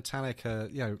said Metallica,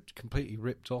 completely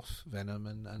ripped off Venom,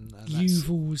 and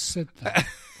You've always said that.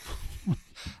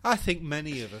 I think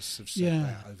many of us have said Yeah.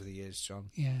 that over the years, John.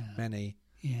 Yeah. Many.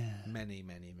 Yeah. Many.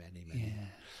 Yeah.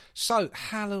 So,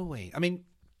 Halloween. I mean,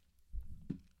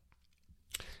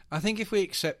 I think if we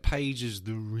accept Page as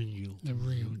the real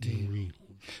deal.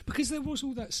 Because there was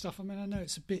all that stuff. I mean, I know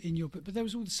it's a bit in your book, but there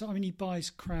was all the stuff. I mean, he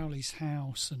buys Crowley's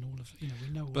house and all of, we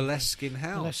know. Boleskine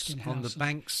House on the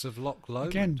banks of Loch Lomond.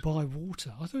 Again, by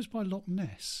water. I thought it was by Loch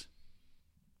Ness.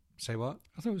 Say what?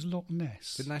 I thought it was Loch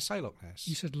Ness. Didn't I say Loch Ness?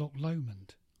 You said Loch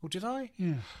Lomond. Oh, did I?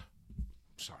 Yeah.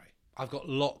 Sorry. I've got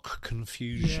Loch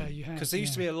confusion. Yeah, you have. Because there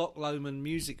used to be a Loch Lomond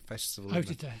music festival. Oh,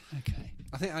 did they? Okay.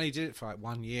 I think I only did it for like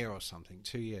 1 year or something,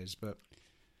 2 years, but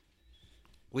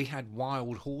we had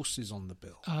wild horses on the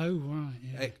bill. Oh,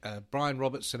 right, yeah. Brian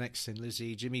Robertson, ex-Thin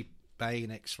Lizzy, Jimmy Bain,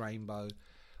 ex-Rainbow,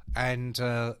 and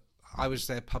I was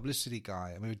their publicity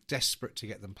guy, and we were desperate to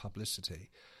get them publicity.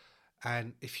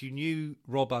 And if you knew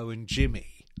Robbo and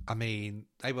Jimmy, I mean,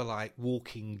 they were like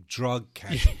walking drug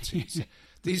casualties.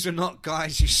 These are not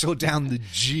guys you saw down the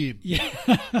gym. Yeah.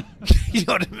 You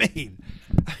know what I mean?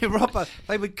 Robbo,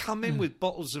 they would come in with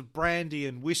bottles of brandy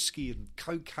and whiskey and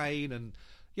cocaine, and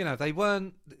they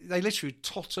literally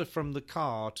totter from the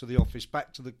car to the office,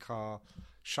 back to the car,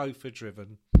 chauffeur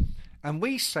driven. And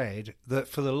we said that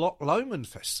for the Loch Lomond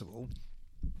Festival,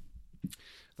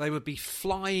 they would be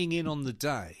flying in on the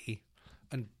day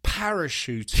and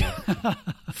parachuting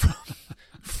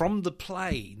from the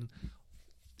plane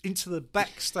into the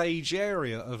backstage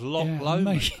area of Loch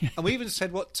Lomond. And we even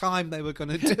said what time they were going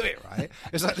to do it, right?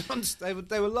 It's like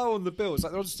they were low on the bill. It's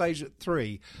like they're on stage at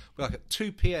 3, we're like at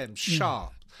 2 p.m.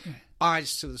 sharp,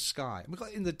 eyes to the sky. And we got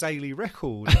it in the Daily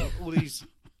Record, all these,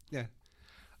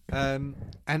 and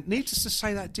needless to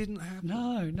say, that didn't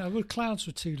happen. No, well, clouds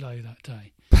were too low that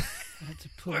day. I had to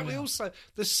pull Well, we out. also,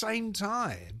 the same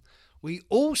time, we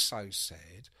also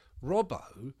said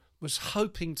Robbo was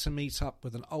hoping to meet up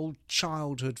with an old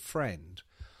childhood friend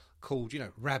called,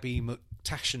 Rabbi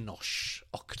McTashenosh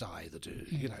Okdai, the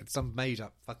dude, some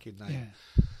made-up fucking name.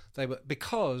 Yeah. They were,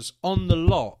 because on the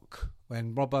loch,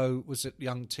 when Robbo was a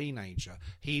young teenager,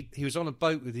 he was on a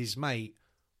boat with his mate,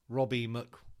 Robbie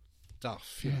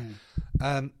McDuff,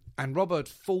 and Robbo had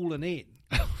fallen in.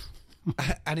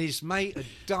 And his mate had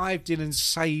dived in and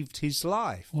saved his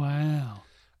life. Wow.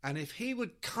 And if he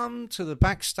would come to the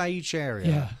backstage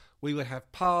area, we would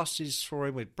have passes for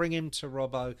him. We'd bring him to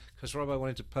Robbo because Robbo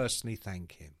wanted to personally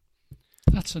thank him.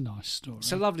 That's a nice story.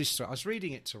 It's a lovely story. I was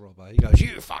reading it to Robbo. He goes,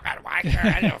 "You fucking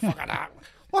wanker! You fucking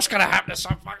what's going to happen to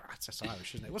some fucking..." That's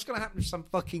Irish, isn't it? What's going to happen if some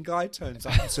fucking guy turns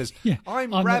up and says,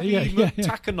 I'm Rabbi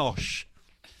McTashenosh?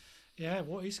 Yeah,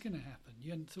 what is going to happen?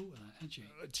 You hadn't thought of that, had you?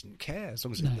 I didn't care as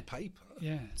long as it's in the paper.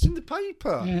 Yeah. It's in the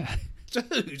paper. Yeah.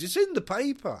 Dude, it's in the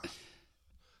paper.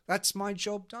 That's my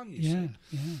job done, you see.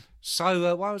 Yeah.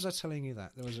 So why was I telling you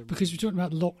that? Because we're talking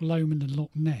about Loch Lomond and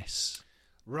Loch Ness.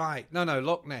 Right. No,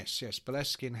 Loch Ness, yes.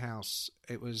 Boleskine House.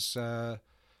 It was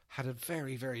had a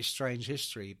very, very strange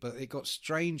history, but it got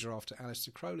stranger after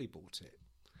Aleister Crowley bought it.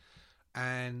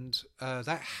 And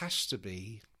that has to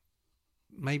be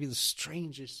maybe the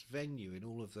strangest venue in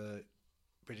all of the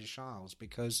British Isles,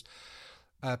 because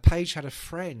Paige had a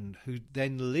friend who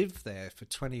then lived there for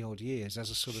 20 odd years as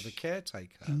a sort of a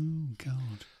caretaker. Oh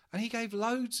God! And he gave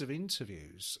loads of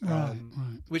interviews, Right.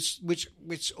 which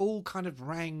all kind of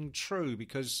rang true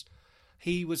because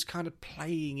he was kind of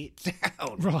playing it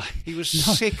down. Right. He was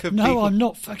sick of No, people. I'm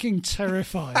not fucking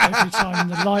terrified every time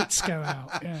the lights go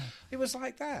out. Yeah. It was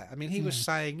like that. I mean, he was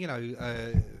saying,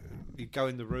 you'd go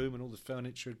in the room and all the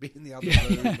furniture would be in the other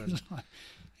room. And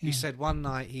he said one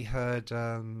night he heard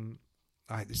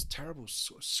like this terrible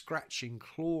sort of scratching,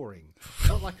 clawing,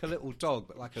 not like a little dog,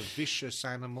 but like a vicious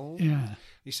animal. Yeah.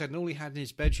 He said, and all he had in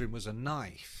his bedroom was a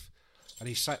knife. And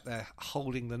he sat there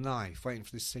holding the knife, waiting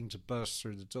for this thing to burst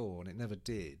through the door, and it never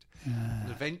did.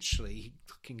 And eventually, he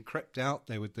fucking crept out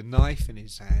there with the knife in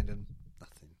his hand, and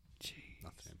nothing. Jeez.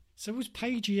 Nothing. So was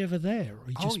Pagey ever there? Or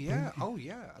he just Oh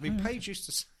yeah. I mean, Paige used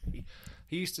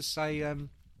to say,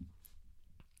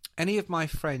 any of my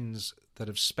friends that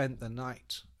have spent the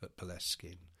night at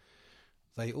Boleskine,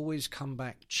 they always come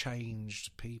back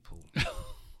changed people.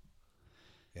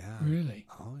 Yeah. Really?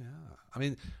 Oh yeah. I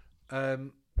mean,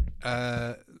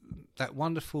 that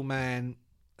wonderful man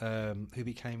who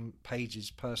became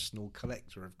Paige's personal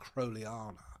collector of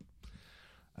Crowleyana,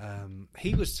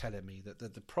 he was telling me that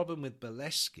the problem with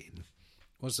Boleskine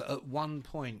was that at one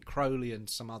point Crowley and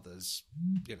some others,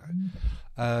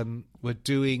 were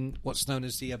doing what's known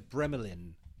as the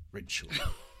Abremelin ritual.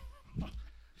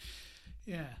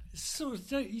 Yeah, it's sort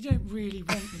of you don't really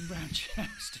want them round your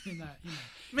house doing that. You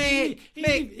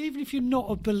know. Even if you're not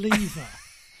a believer,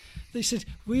 they said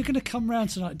we're going to come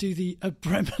round tonight and do the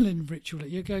Abremelin ritual.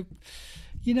 You go,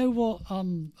 you know what?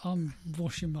 I'm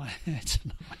washing my hair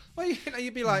tonight. Well,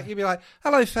 you'd be like,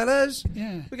 hello, fellas.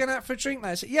 Yeah, we're going out for a drink,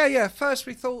 mate. Yeah. First,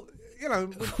 we thought,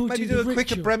 We'll maybe do do the a quick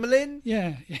ritual. Abremelin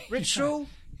Yeah. ritual.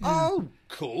 Oh,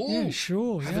 cool. Yeah,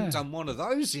 sure. Haven't yeah. done one of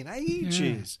those in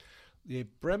ages. The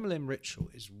Abremelin ritual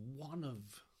is one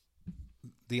of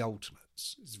the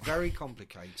ultimates. It's very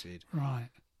complicated. Right.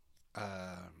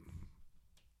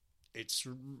 It's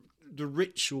the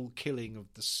ritual killing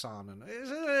of the sun,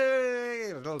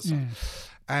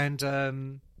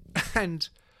 and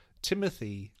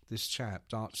Timothy, this chap,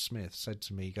 Dart Smith, said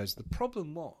to me, he goes, the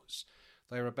problem was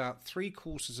they were about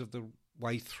 3/4 of the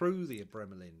way through the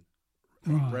Abremelin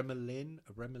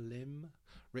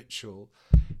ritual.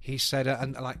 He said,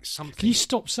 and like something. Can you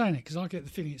stop saying it? Because I get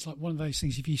the feeling it's like one of those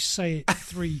things. If you say it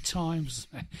 3 times,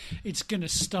 it's going to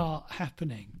start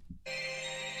happening.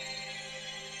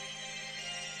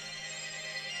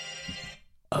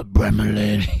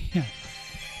 Abremelin.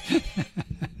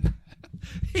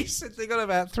 He said they got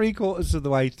about 3/4 of the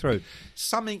way through.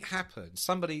 Something happened.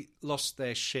 Somebody lost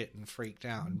their shit and freaked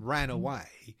out and ran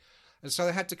away. And so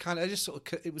they had to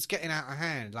it was getting out of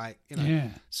hand,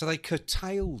 so they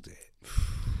curtailed it.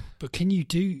 But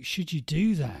should you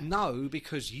do that? No,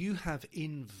 because you have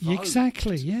invoked.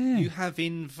 Exactly, yeah. You have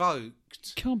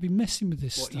invoked. You can't be messing with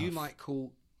this what stuff. you might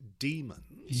call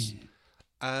demons.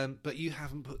 Yeah. But you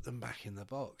haven't put them back in the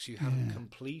box. You haven't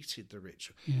completed the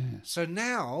ritual. Yeah. So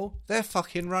now they're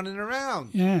fucking running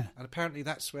around. Yeah. And apparently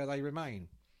that's where they remain.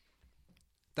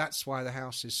 That's why the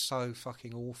house is so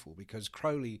fucking awful, because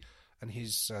Crowley and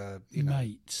his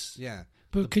mates. Yeah.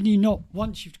 But can you not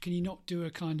do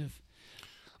a kind of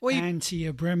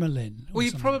anti-Abremelin? Well,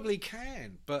 you probably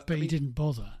can, but he didn't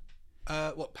bother.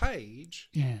 What, Page?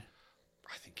 Yeah.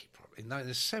 I think he probably in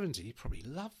the 70s he probably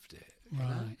loved it.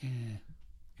 Right. Yeah.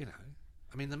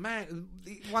 I mean, the man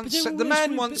once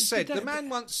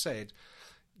said,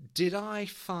 "Did I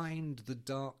find the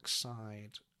dark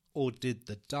side, or did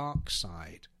the dark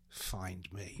side find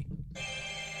me?"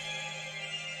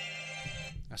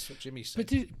 That's what Jimmy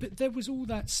said. But there was all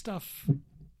that stuff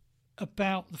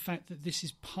about the fact that this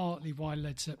is partly why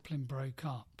Led Zeppelin broke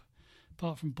up.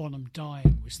 Apart from Bonham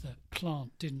dying, was that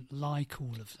Plant didn't like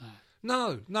all of that.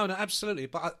 No, absolutely.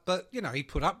 But he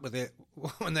put up with it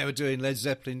when they were doing Led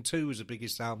Zeppelin 2 was the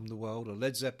biggest album in the world, or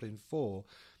Led Zeppelin 4.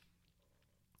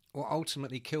 What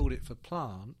ultimately killed it for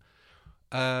Plant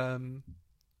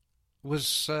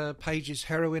was Page's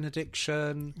heroin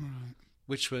addiction, Right.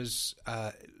 which was,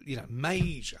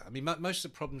 major. I mean, most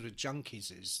of the problems with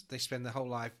junkies is they spend their whole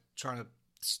life trying to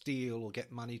steal or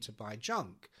get money to buy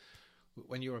junk.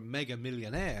 When you're a mega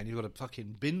millionaire and you've got a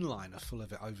fucking bin liner full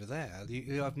of it over there,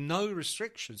 you have no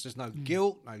restrictions. There's no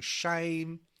guilt, no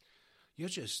shame. You're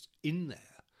just in there.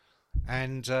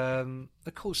 And, of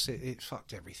course, it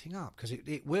fucked everything up, because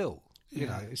it will. It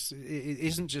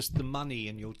isn't just the money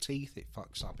and your teeth it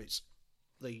fucks up. It's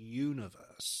the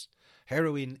universe.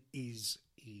 Heroin is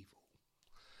evil.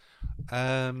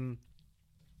 And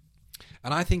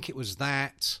I think it was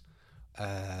that.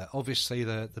 Obviously,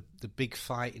 the big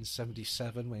fight in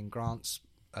 '77 when Grant's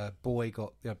a boy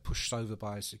got pushed over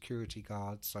by a security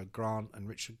guard. So Grant and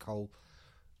Richard Cole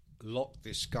locked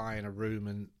this guy in a room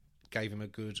and gave him a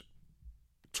good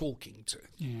talking to.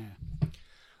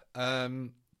 Yeah.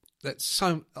 That's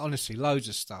so honestly loads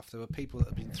of stuff. There were people that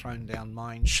have been thrown down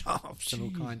mine shafts and all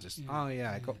kinds of stuff. Oh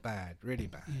yeah, it got bad, really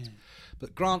bad. Yeah.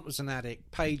 But Grant was an addict,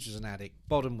 Page was an addict,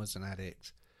 Bodham was an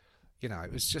addict. You know,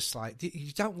 it was just like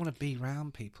you don't want to be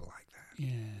around people like that.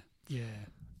 Yeah,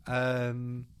 yeah.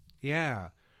 Yeah.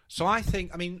 So I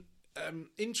think, I mean,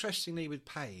 interestingly with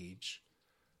Page,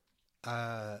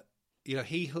 you know,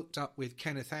 he hooked up with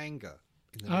Kenneth Anger.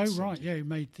 In the Oh right, yeah, he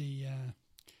made the.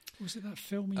 Was it that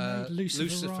film he made,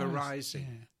 Lucifer Rising?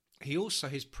 Yeah. He also,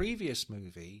 his previous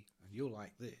movie, and you'll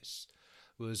like this,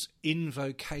 was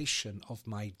Invocation of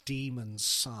My Demon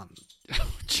Son.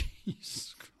 Oh,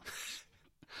 Jesus Christ.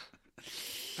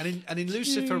 And in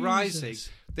Lucifer Rising,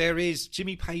 there is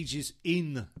Jimmy Page is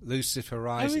in Lucifer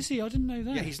Rising. Oh, is he? I didn't know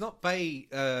that. Yeah, he's not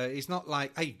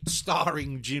like, hey,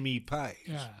 starring Jimmy Page.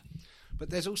 Yeah. But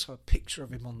there's also a picture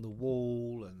of him on the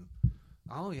wall and...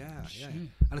 Oh, yeah, yeah.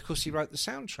 And, of course, he wrote the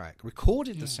soundtrack,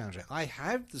 recorded the soundtrack. I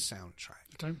have the soundtrack.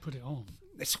 Don't put it on.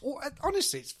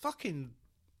 Honestly, it's fucking...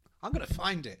 I'm going to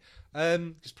find it.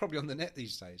 It's probably on the net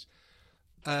these days.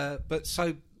 But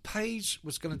so Page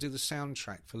was going to do the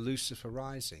soundtrack for Lucifer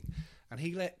Rising, and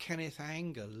he let Kenneth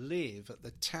Anger live at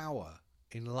the Tower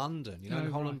in London, you know,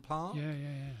 in Holland Park? Yeah,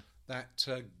 yeah, yeah. That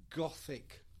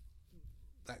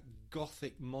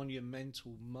gothic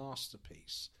monumental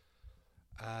masterpiece.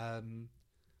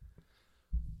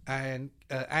 And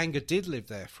Anger did live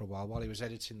there for a while he was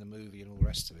editing the movie and all the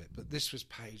rest of it. But this was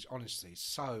Page, honestly,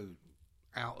 so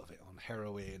out of it on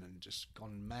heroin and just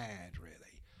gone mad,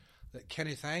 really, that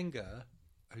Kenneth Anger,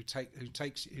 who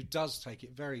does take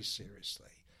it very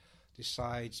seriously,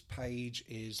 decides Page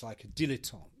is like a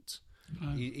dilettante.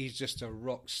 Oh. He's just a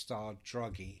rock star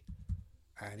druggie,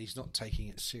 and he's not taking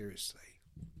it seriously.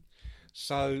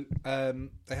 So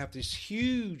they have this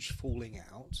huge falling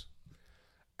out,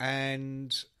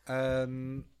 and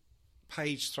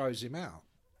Page throws him out.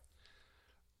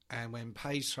 And when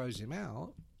Page throws him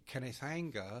out, Kenneth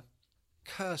Anger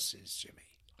curses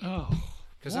Jimmy. Oh,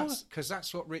 because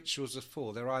that's what rituals are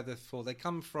for. They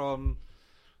come from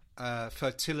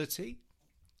fertility,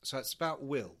 so it's about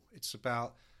will. It's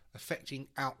about affecting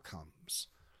outcomes.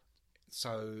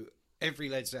 So every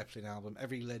Led Zeppelin album,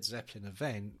 every Led Zeppelin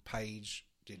event, Page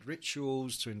did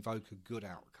rituals to invoke a good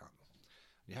outcome.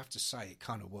 You have to say it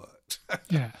kind of worked.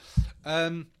 Yeah.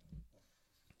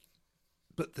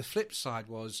 But the flip side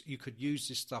was you could use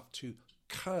this stuff to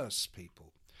curse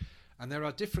people. And there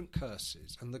are different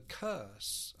curses. And the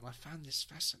curse, and I found this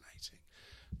fascinating,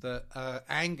 that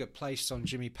Anger placed on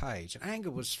Jimmy Page, and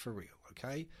Anger was for real,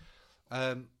 okay,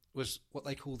 was what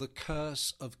they call the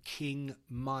curse of King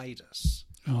Midas.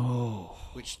 Oh.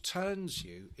 Which turns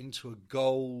you into a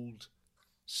gold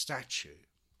statue.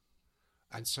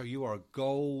 And so you are a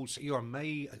gold statue.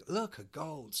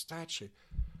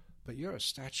 But you're a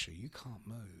statue. You can't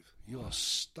move. You are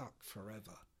stuck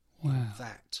forever in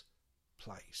that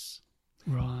place.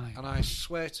 Right. And I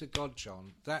swear to God,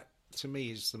 John, that to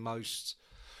me is the most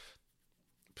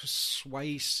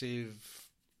persuasive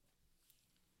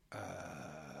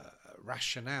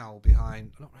rationale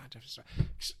behind,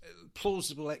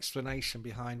 plausible explanation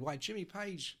behind why Jimmy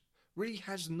Page really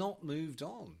has not moved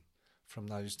on from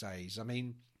those days. I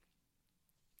mean,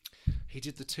 he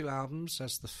did the 2 albums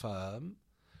as The Firm.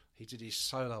 He did his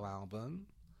solo album.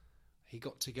 He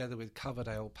got together with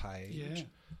Coverdale Page. Yeah.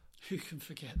 Who can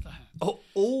forget that?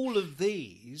 All of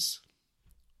these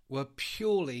were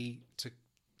purely to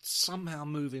somehow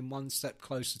move him one step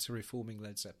closer to reforming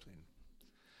Led Zeppelin.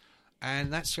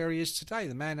 And that's where he is today.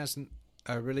 The man hasn't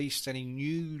released any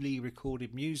newly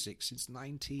recorded music since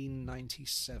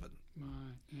 1997.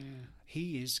 Right, yeah.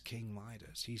 He is King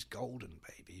Midas. He's golden,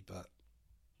 baby, but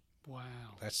wow,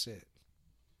 that's it.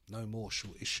 No more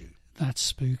short issue. That's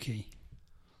spooky.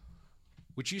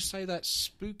 Would you say that's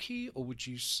spooky, or would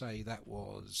you say that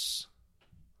was...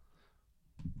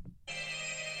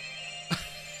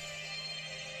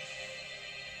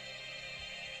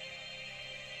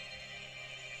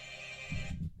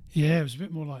 Yeah, it was a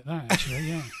bit more like that, actually,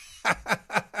 yeah.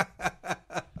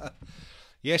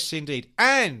 Yes, indeed.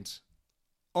 And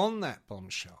on that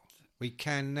bombshell, we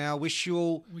can now wish you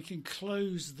all... We can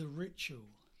close the ritual.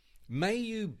 May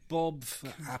you bob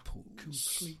for apples.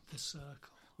 Complete the circle.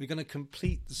 We're going to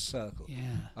complete the circle.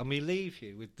 Yeah. And we leave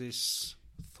you with this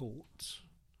thought,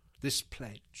 this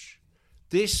pledge,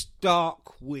 this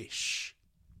dark wish.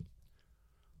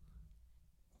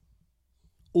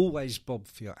 Always bob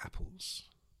for your apples.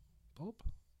 Bob?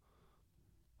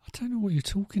 I don't know what you're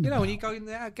talking You about. know, when you go in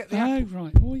there, get the Oh, apple.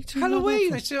 right. What are you talking Halloween.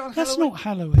 about? They do it on That's Halloween. not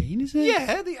Halloween, is it?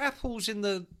 Yeah, the apples in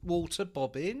the water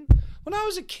bobbing. When I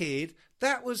was a kid,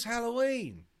 that was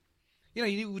Halloween. You know,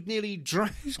 you would nearly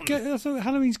drown. I thought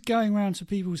Halloween's going around to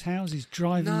people's houses,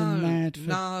 driving them mad for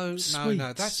No.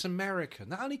 sweets. That's American.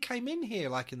 That only came in here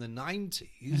like in the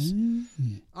 90s.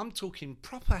 Mm. I'm talking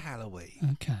proper Halloween.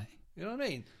 Okay. You know what I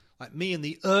mean? Like me and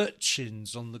the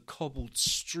urchins on the cobbled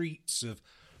streets of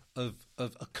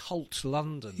occult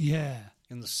London. Yeah.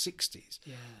 In the 60s.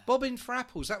 Yeah. Bobbing for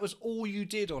apples, that was all you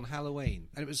did on Halloween.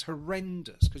 And it was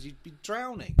horrendous because you'd be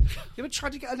drowning. You ever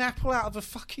tried to get an apple out of a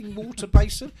fucking water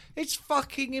basin? It's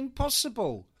fucking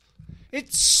impossible.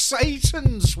 It's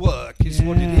Satan's work is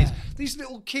what it is. These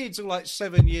little kids are like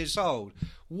 7 years old.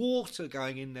 Water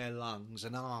going in their lungs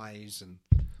and eyes. And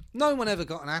no one ever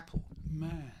got an apple.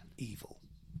 Man. Evil.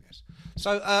 Yes.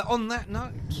 So on that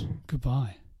note.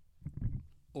 Goodbye.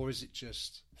 Or is it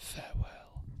just... Farewell.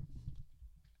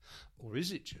 Or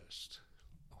is it just...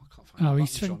 Oh, I can't find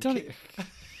he's done it.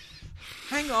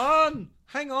 Hang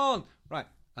on. Right,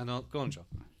 and go on, John.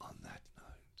 On that note.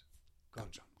 Go on,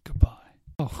 John. Goodbye.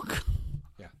 Oh, God.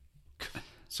 Yeah.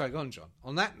 Sorry, go on, John.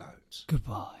 On that note.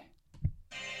 Goodbye.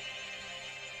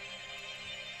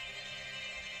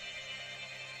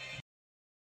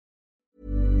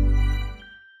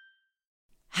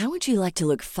 How would you like to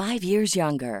look 5 years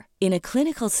younger? In a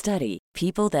clinical study,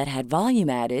 people that had volume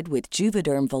added with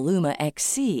Juvederm Voluma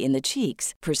XC in the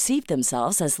cheeks perceived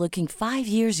themselves as looking 5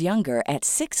 years younger at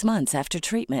 6 months after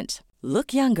treatment.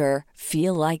 Look younger,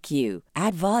 feel like you.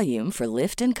 Add volume for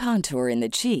lift and contour in the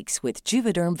cheeks with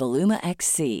Juvederm Voluma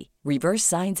XC. Reverse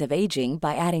signs of aging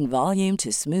by adding volume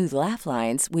to smooth laugh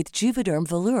lines with Juvederm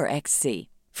Volure XC.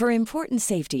 For important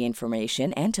safety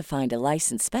information and to find a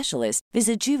licensed specialist,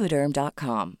 visit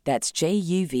Juvederm.com. That's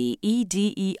JUVEDERM.com.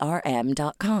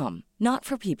 Not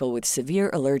for people with severe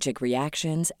allergic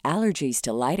reactions, allergies to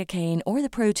lidocaine, or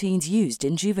the proteins used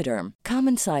in Juvederm.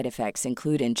 Common side effects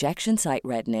include injection site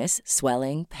redness,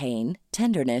 swelling, pain,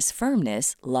 tenderness,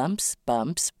 firmness, lumps,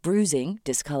 bumps, bruising,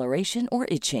 discoloration, or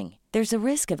itching. There's a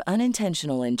risk of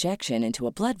unintentional injection into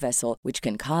a blood vessel, which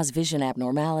can cause vision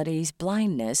abnormalities,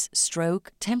 blindness,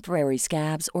 stroke, temporary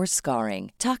scabs, or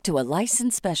scarring. Talk to a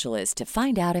licensed specialist to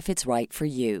find out if it's right for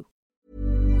you.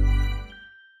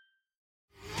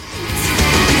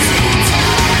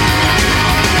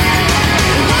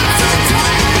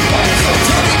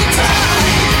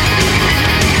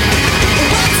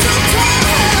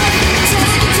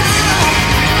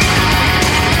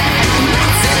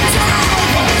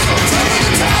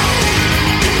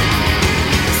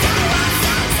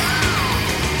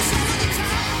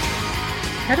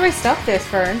 How do I stop this,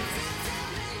 Fern?